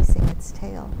dog chasing its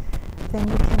tail, then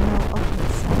you can know, okay,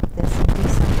 stop this and do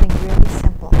something really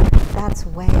simple. That's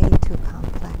way too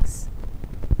complex.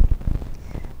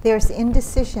 There's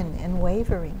indecision and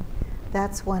wavering.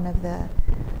 That's one of the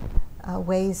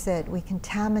ways that we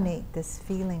contaminate this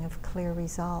feeling of clear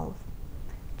resolve.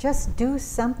 Just do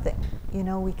something.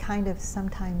 We kind of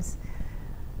sometimes,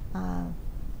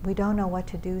 we don't know what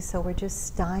to do, so we're just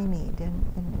stymied, and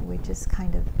we're just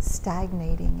kind of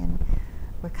stagnating, and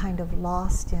we're kind of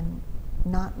lost in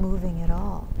not moving at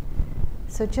all.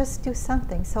 So just do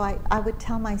something. So I would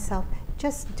tell myself,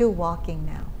 just do walking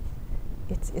now.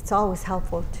 It's always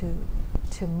helpful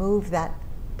to move that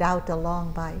doubt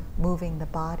along by moving the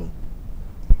body.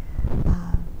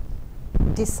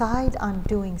 Decide on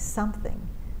doing something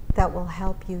that will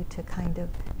help you to kind of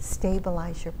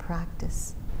stabilize your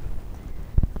practice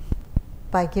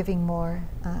by giving you more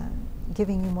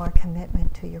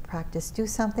commitment to your practice. Do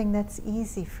something that's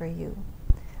easy for you.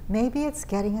 Maybe it's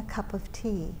getting a cup of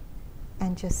tea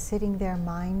and just sitting there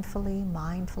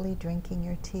mindfully drinking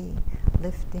your tea,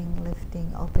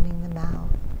 lifting, opening the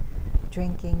mouth,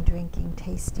 drinking,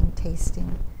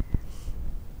 tasting.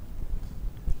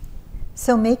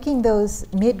 So making those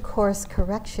mid-course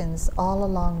corrections all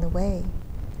along the way,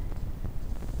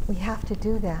 we have to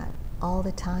do that all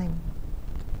the time.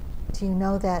 Do you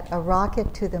know that a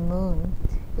rocket to the moon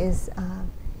is,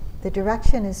 the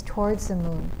direction is towards the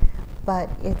moon, but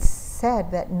it's said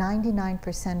that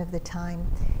 99% of the time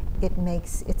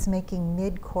it's making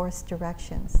mid-course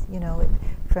directions.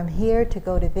 From here to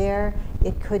go to there,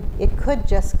 it could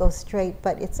just go straight,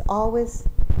 but it's always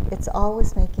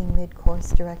making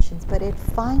mid-course directions, but it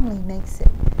finally makes it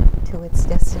to its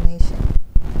destination.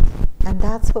 And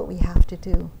that's what we have to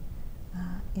do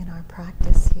in our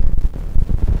practice here.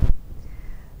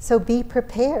 So be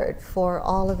prepared for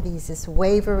all of these, this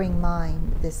wavering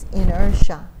mind, this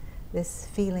inertia, this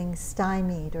feeling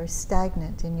stymied or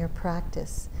stagnant in your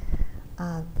practice,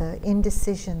 the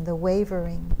indecision, the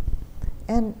wavering,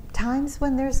 and times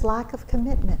when there's lack of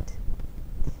commitment.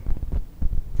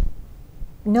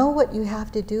 Know what you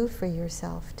have to do for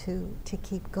yourself to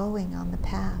keep going on the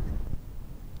path.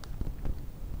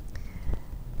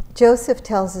 Joseph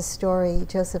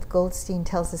Goldstein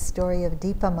tells a story of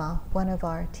Deepama, one of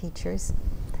our teachers.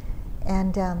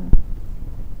 And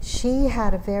she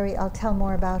had I'll tell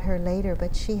more about her later,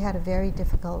 but she had a very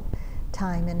difficult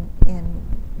time in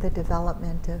the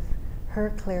development of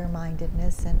her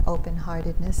clear-mindedness and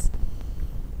open-heartedness.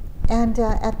 And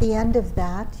at the end of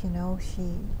that,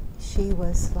 she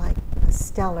was like a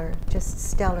stellar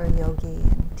yogi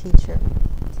and teacher.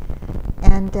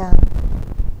 And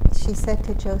she said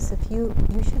to Joseph, you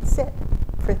should sit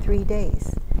for 3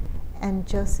 days. And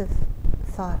Joseph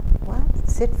thought, what?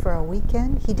 Sit for a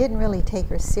weekend? He didn't really take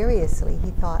her seriously.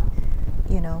 He thought,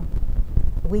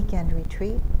 weekend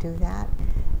retreat, do that.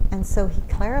 And so he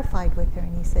clarified with her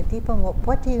and he said, Deepa,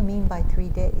 what do you mean by 3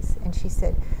 days? And she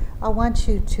said, I want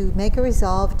you to make a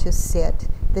resolve to sit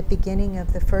the beginning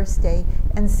of the first day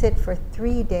and sit for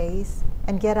 3 days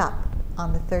and get up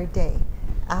on the third day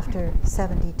after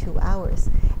 72 hours.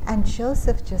 And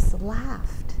Joseph just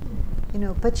laughed,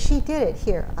 but she did it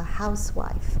here, a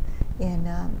housewife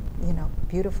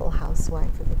beautiful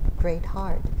housewife with a great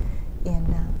heart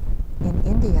in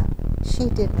India. She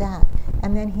did that.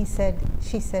 And then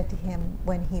she said to him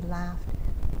when he laughed,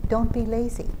 don't be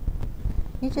lazy.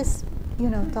 You just,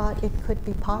 thought it could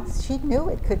be possible. She knew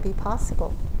it could be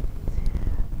possible.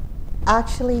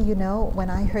 Actually, when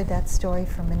I heard that story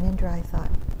from Manindra, I thought,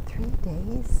 3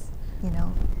 days?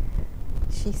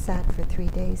 She sat for 3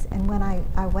 days. And when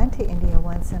I went to India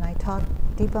once and I talked,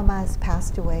 Deepa Ma's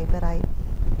passed away, but I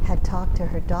had talked to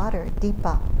her daughter,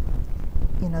 Deepa.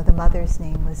 The mother's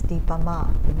name was Deepa Ma,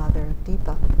 the mother of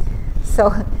Deepa.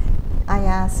 So I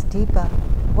asked Deepa,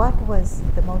 what was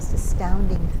the most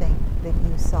astounding thing that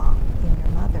you saw in your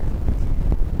mother?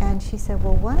 And she said,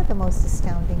 well, one of the most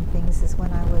astounding things is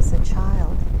when I was a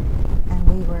child, and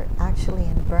we were actually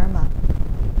in Burma,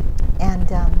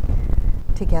 and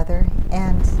together,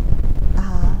 and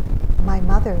my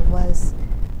mother was,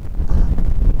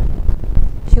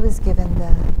 she was given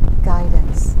the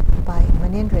guidance by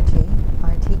Manindraji,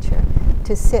 our teacher,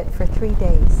 to sit for 3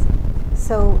 days.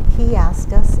 So he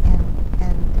asked us, and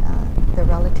the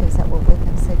relatives that were with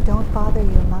him said, "Don't bother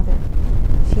your mother.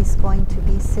 She's going to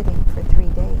be sitting for 3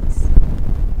 days."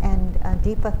 And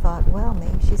Deepa thought, well,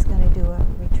 maybe she's going to do a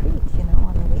retreat,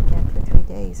 on the weekend for 3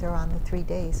 days, or on the 3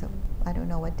 days. I don't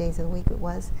know what days of the week it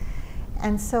was.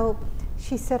 And so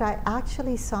she said, "I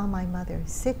actually saw my mother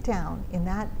sit down in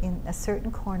a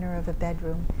certain corner of a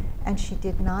bedroom, and she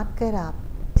did not get up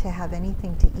to have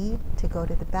anything to eat, to go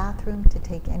to the bathroom, to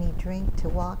take any drink, to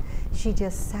walk. She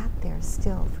just sat there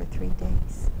still for 3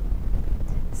 days."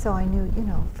 So I knew,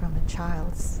 from a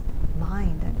child's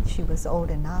mind, and she was old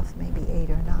enough, maybe 8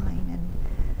 or 9, and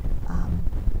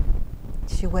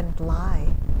she wouldn't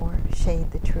lie or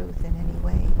shade the truth in any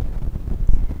way.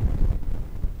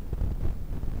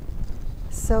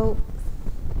 So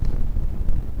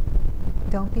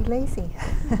don't be lazy.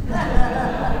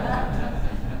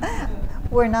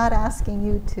 We're not asking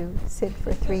you to sit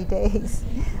for 3 days.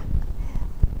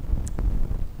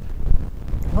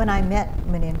 When I met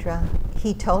Munindra,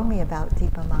 he told me about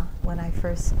Deepama when I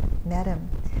first met him,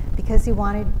 because he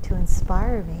wanted to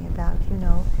inspire me about,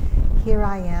 here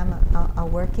I am, a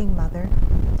working mother,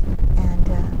 and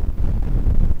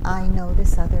I know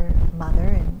this other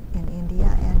mother in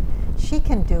India, and she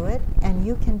can do it, and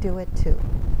you can do it too.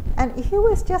 And he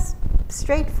was just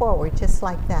straightforward, just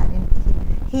like that. And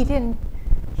he didn't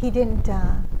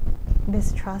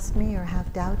mistrust me or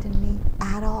have doubt in me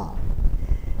at all.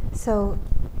 So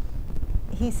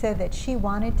he said that she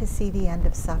wanted to see the end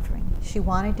of suffering. She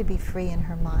wanted to be free in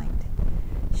her mind.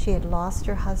 She had lost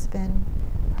her husband,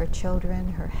 her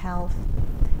children, her health.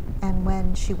 And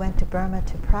when she went to Burma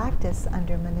to practice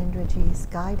under Munindraji's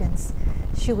guidance,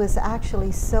 she was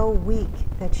actually so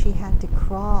weak that she had to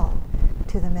crawl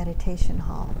to the meditation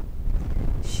hall.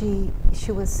 She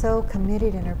was so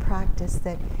committed in her practice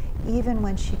that even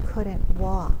when she couldn't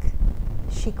walk,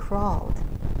 she crawled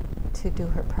to do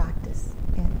her practice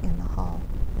in the hall.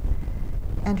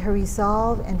 And her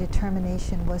resolve and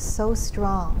determination was so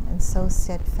strong and so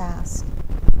steadfast.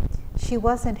 She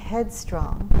wasn't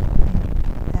headstrong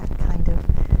in that kind of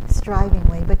striving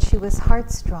way, but she was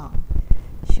heartstrong.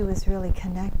 She was really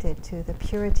connected to the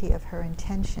purity of her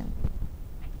intention.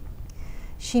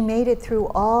 She made it through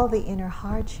all the inner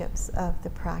hardships of the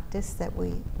practice that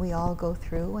we all go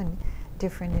through in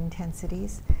different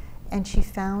intensities, and she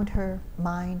found her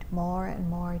mind more and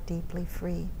more deeply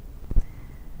free.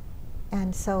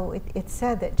 And so it's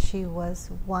said that she was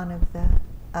one of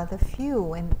the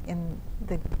few in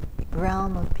the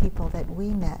realm of people that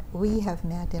we have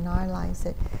met in our lives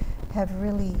that have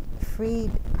really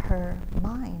freed her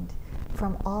mind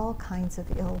from all kinds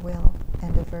of ill will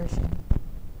and aversion.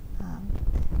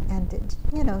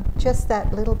 Just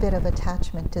that little bit of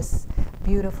attachment to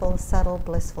beautiful, subtle,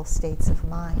 blissful states of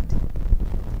mind.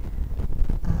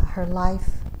 Her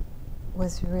life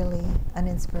was really an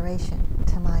inspiration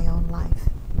to my own life.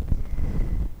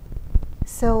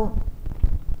 So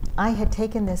I had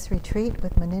taken this retreat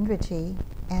with Munindraji,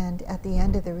 and at the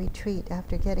end of the retreat,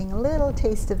 after getting a little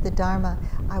taste of the Dharma,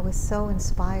 I was so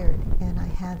inspired, and I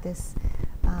had this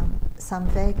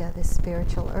samvega, this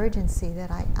spiritual urgency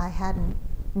that I hadn't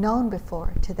known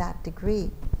before to that degree.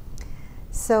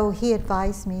 So he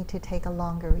advised me to take a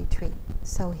longer retreat.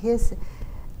 So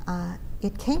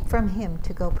it came from him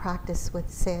to go practice with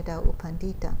Sayadaw U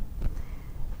Pandita.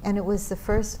 And it was the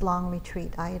first long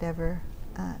retreat I had ever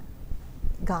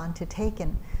gone to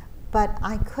taken. But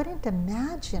I couldn't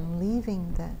imagine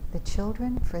leaving the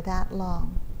children for that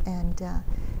long. And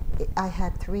I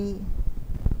had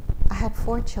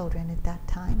 4 children at that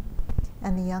time.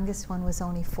 And the youngest one was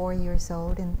only 4 years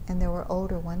old, and there were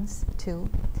older ones too.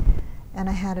 And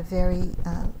I had a very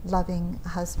loving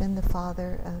husband, the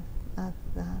father of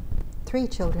 3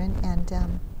 children, and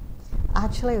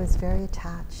actually I was very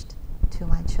attached to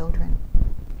my children.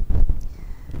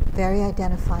 Very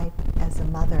identified as a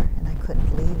mother, and I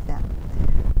couldn't leave them.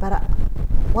 But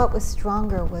what was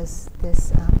stronger was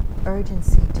this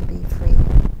urgency to be free.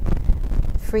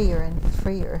 Freer and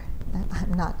freer.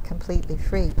 I'm not completely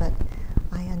free, but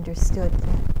I understood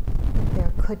that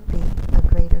there could be a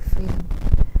greater freedom.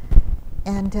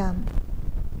 And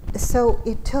so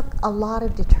it took a lot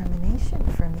of determination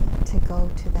for me to go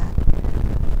to that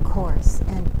course.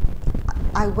 And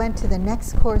I went to the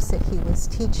next course that he was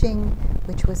teaching,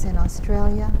 which was in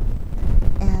Australia,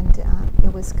 and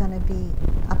it was going to be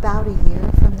about a year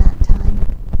from that time.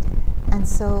 And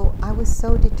so I was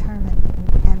so determined,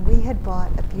 and we had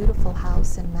bought a beautiful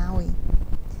house in Maui,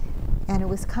 and it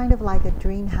was kind of like a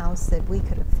dream house that we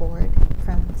could afford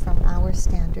from our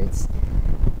standards.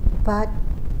 But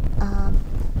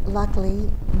luckily,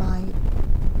 my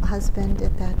husband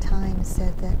at that time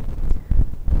said that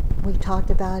we talked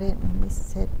about it, and we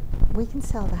said, we can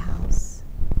sell the house.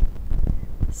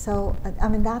 So, I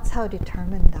mean, that's how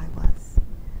determined I was.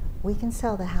 We can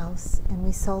sell the house, and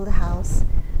we sold the house,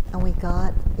 and we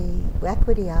got the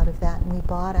equity out of that, and we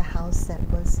bought a house that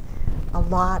was a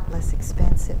lot less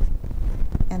expensive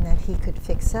and that he could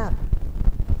fix up.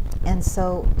 And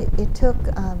so it took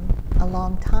a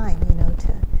long time, you know,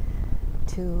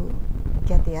 to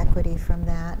get the equity from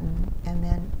that, and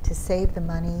then to save the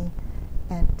money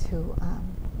and to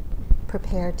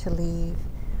prepare to leave,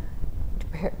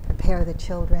 to prepare the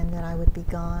children that I would be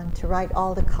gone, to write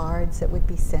all the cards that would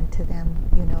be sent to them,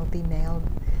 you know, be mailed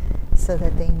so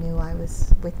that they knew I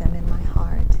was with them in my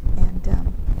heart.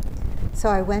 And so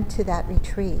I went to that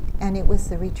retreat, and it was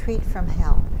the retreat from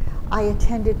hell. I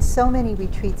attended so many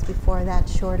retreats before that,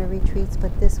 shorter retreats,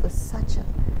 but this was such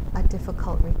a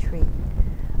difficult retreat.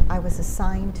 I was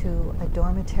assigned to a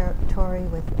dormitory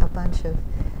with a bunch of,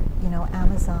 you know,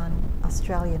 Amazon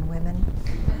Australian women.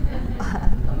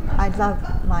 I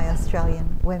love my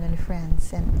Australian women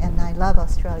friends, and I love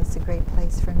Australia. It's a great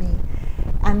place for me.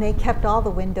 And they kept all the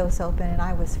windows open, and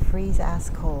I was freeze-ass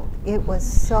cold. It was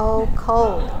so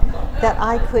cold that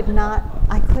I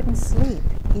couldn't sleep,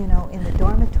 you know, in the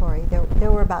dormitory.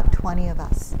 There were about 20 of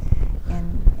us.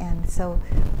 And so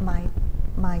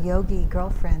my yogi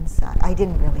girlfriends, I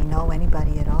didn't really know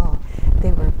anybody at all.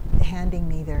 They were handing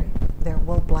me their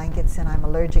wool blankets, and I'm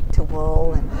allergic to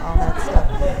wool and all that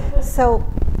stuff. So,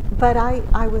 but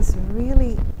I was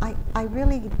really, I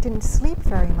really didn't sleep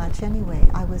very much anyway.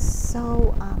 I was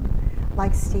so,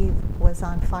 like Steve was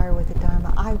on fire with the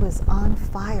Dharma, I was on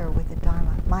fire with the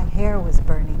Dharma. My hair was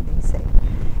burning, they say.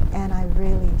 And I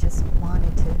really just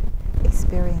wanted to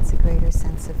experience a greater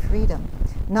sense of freedom.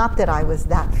 Not that I was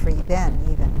that free then,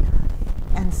 even.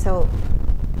 And so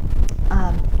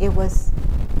it was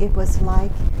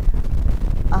like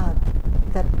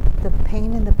the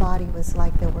pain in the body was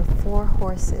like there were 4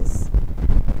 horses,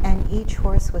 and each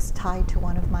horse was tied to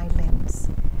one of my limbs,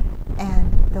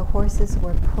 and the horses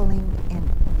were pulling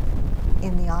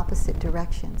in the opposite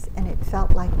directions, and it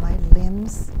felt like my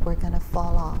limbs were going to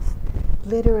fall off.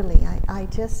 Literally, I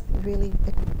just really,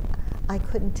 I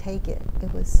couldn't take it.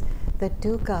 It was, the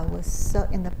dukkha was so,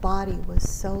 in the body was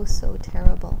so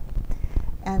terrible.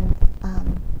 And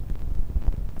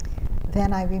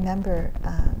then I remember,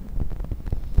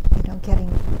 you know,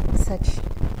 getting such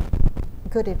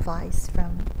good advice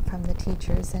from the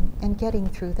teachers, and getting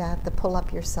through that, the pull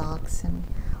up your socks and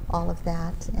all of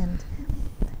that.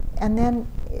 And then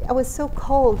I was so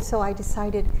cold, so I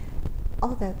decided,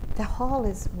 oh, the hall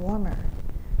is warmer.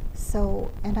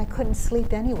 So, and I couldn't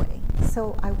sleep anyway.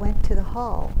 So I went to the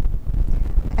hall,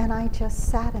 and I just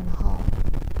sat in the hall.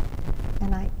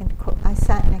 And I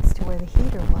sat next to where the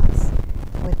heater was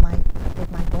with my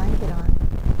blanket on.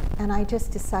 And I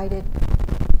just decided,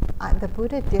 the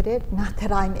Buddha did it, not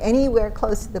that I'm anywhere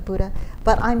close to the Buddha,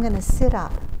 but I'm going to sit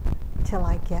up till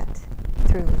I get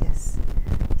through this.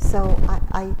 So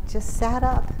I just sat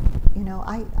up, you know,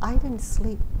 I didn't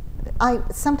sleep.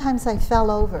 Sometimes I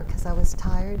fell over because I was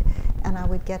tired, and I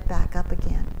would get back up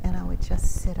again, and I would just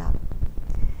sit up.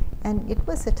 And it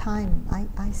was a time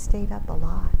I stayed up a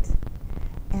lot.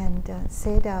 And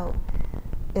Sayadaw,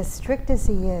 as strict as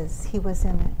he is, he was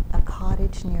in a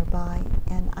cottage nearby,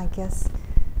 and I guess,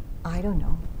 I don't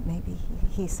know, maybe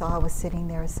he saw I was sitting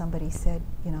there. Somebody said,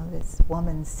 you know, this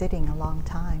woman's sitting a long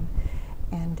time.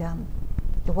 And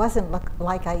it wasn't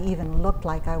like I even looked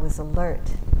like I was alert.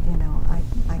 You know,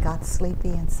 I got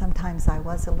sleepy, and sometimes I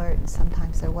was alert, and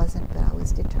sometimes I wasn't, but I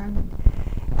was determined.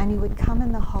 And he would come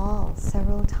in the hall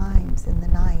several times in the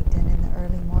night and in the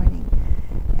early morning,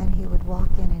 and he would walk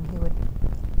in, and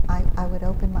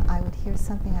I would hear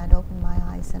something, I'd open my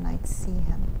eyes, and I'd see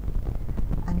him,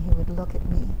 and he would look at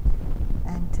me,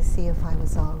 and to see if I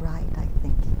was all right, I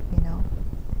think, you know.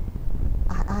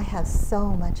 I have so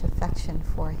much affection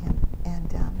for him,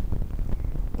 and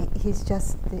he's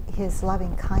just, his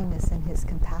loving kindness and his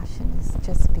compassion is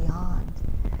just beyond.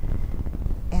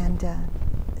 And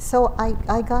so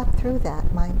I got through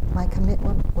that. My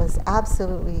commitment was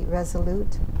absolutely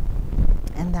resolute,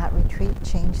 and that retreat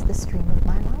changed the stream of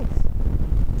my life.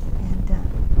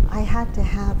 And I had to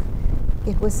have,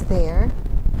 it was there,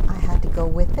 I had to go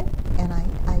with it, and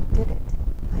I did it.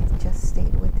 I just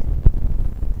stayed with it.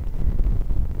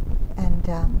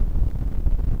 And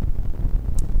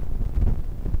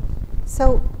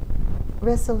so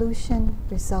resolution,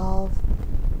 resolve,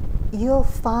 you'll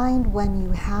find when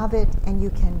you have it and you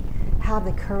can have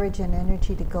the courage and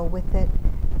energy to go with it,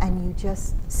 and you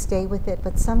just stay with it.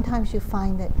 But sometimes you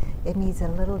find that it needs a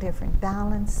little different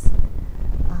balance,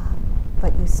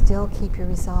 but you still keep your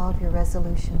resolve, your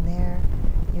resolution there.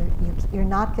 You're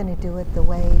not going to do it the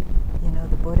way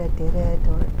the Buddha did it,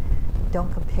 or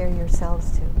don't compare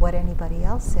yourselves to what anybody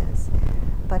else says,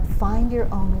 but find your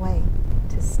own way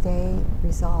to stay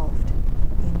resolved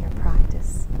in your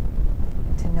practice,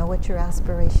 to know what your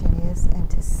aspiration is, and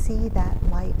to see that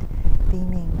light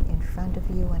beaming in front of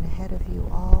you and ahead of you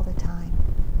all the time.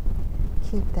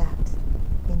 Keep that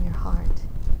in your heart.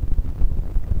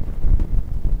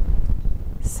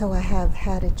 So I have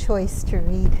had a choice to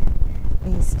read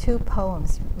these two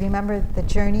poems. Remember The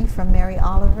Journey from Mary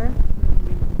Oliver?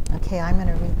 Okay, I'm going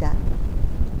to read that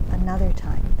another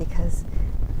time, because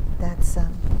that's, I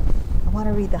want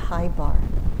to read the high bar.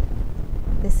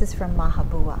 This is from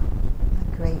Mahabua,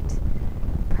 a great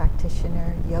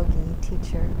practitioner, yogi,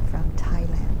 teacher from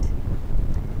Thailand.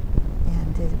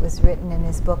 And it was written in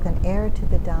his book, An Heir to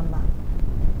the Dhamma.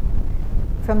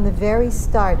 From the very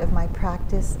start of my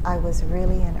practice, I was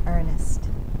really in earnest,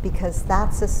 because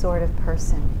that's the sort of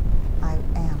person I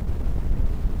am.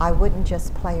 I wouldn't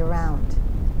just play around.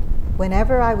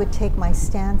 Whenever I would take my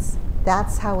stance,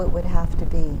 that's how it would have to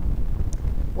be.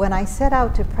 When I set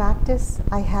out to practice,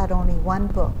 I had only one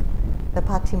book, the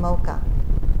Patimokkha,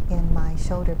 in my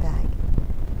shoulder bag.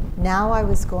 Now I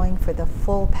was going for the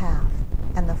full path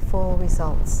and the full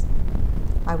results.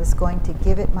 I was going to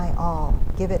give it my all,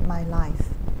 give it my life.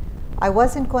 I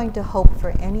wasn't going to hope for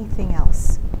anything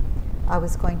else. I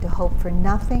was going to hope for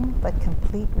nothing but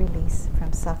complete release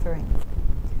from suffering.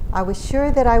 I was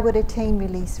sure that I would attain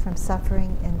release from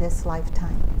suffering in this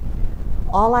lifetime.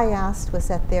 All I asked was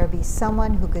that there be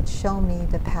someone who could show me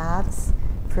the paths,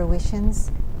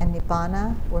 fruitions, and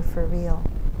nibbana were for real.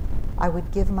 I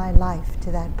would give my life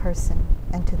to that person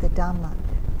and to the Dhamma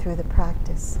through the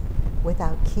practice,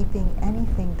 without keeping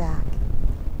anything back.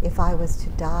 If I was to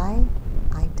die,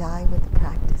 I'd die with the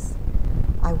practice.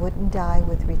 I wouldn't die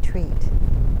with retreat,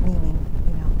 meaning,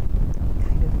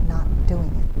 kind of not doing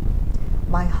it.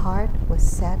 My heart was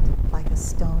set like a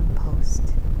stone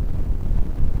post.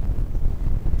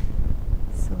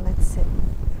 So let's sit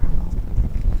for a moment.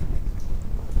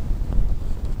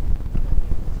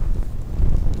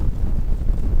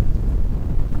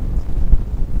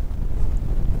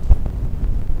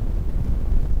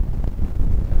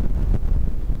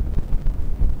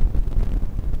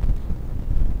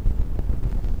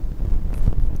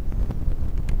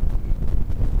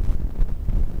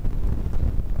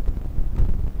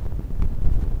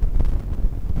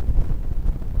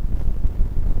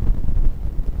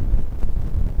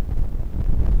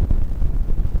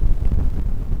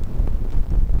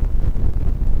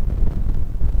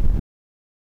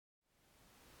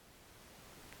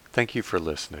 Thank you for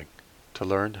listening. To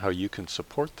learn how you can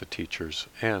support the teachers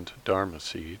and Dharma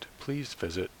Seed, please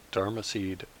visit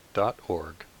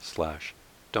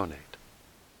dharmaseed.org/donate.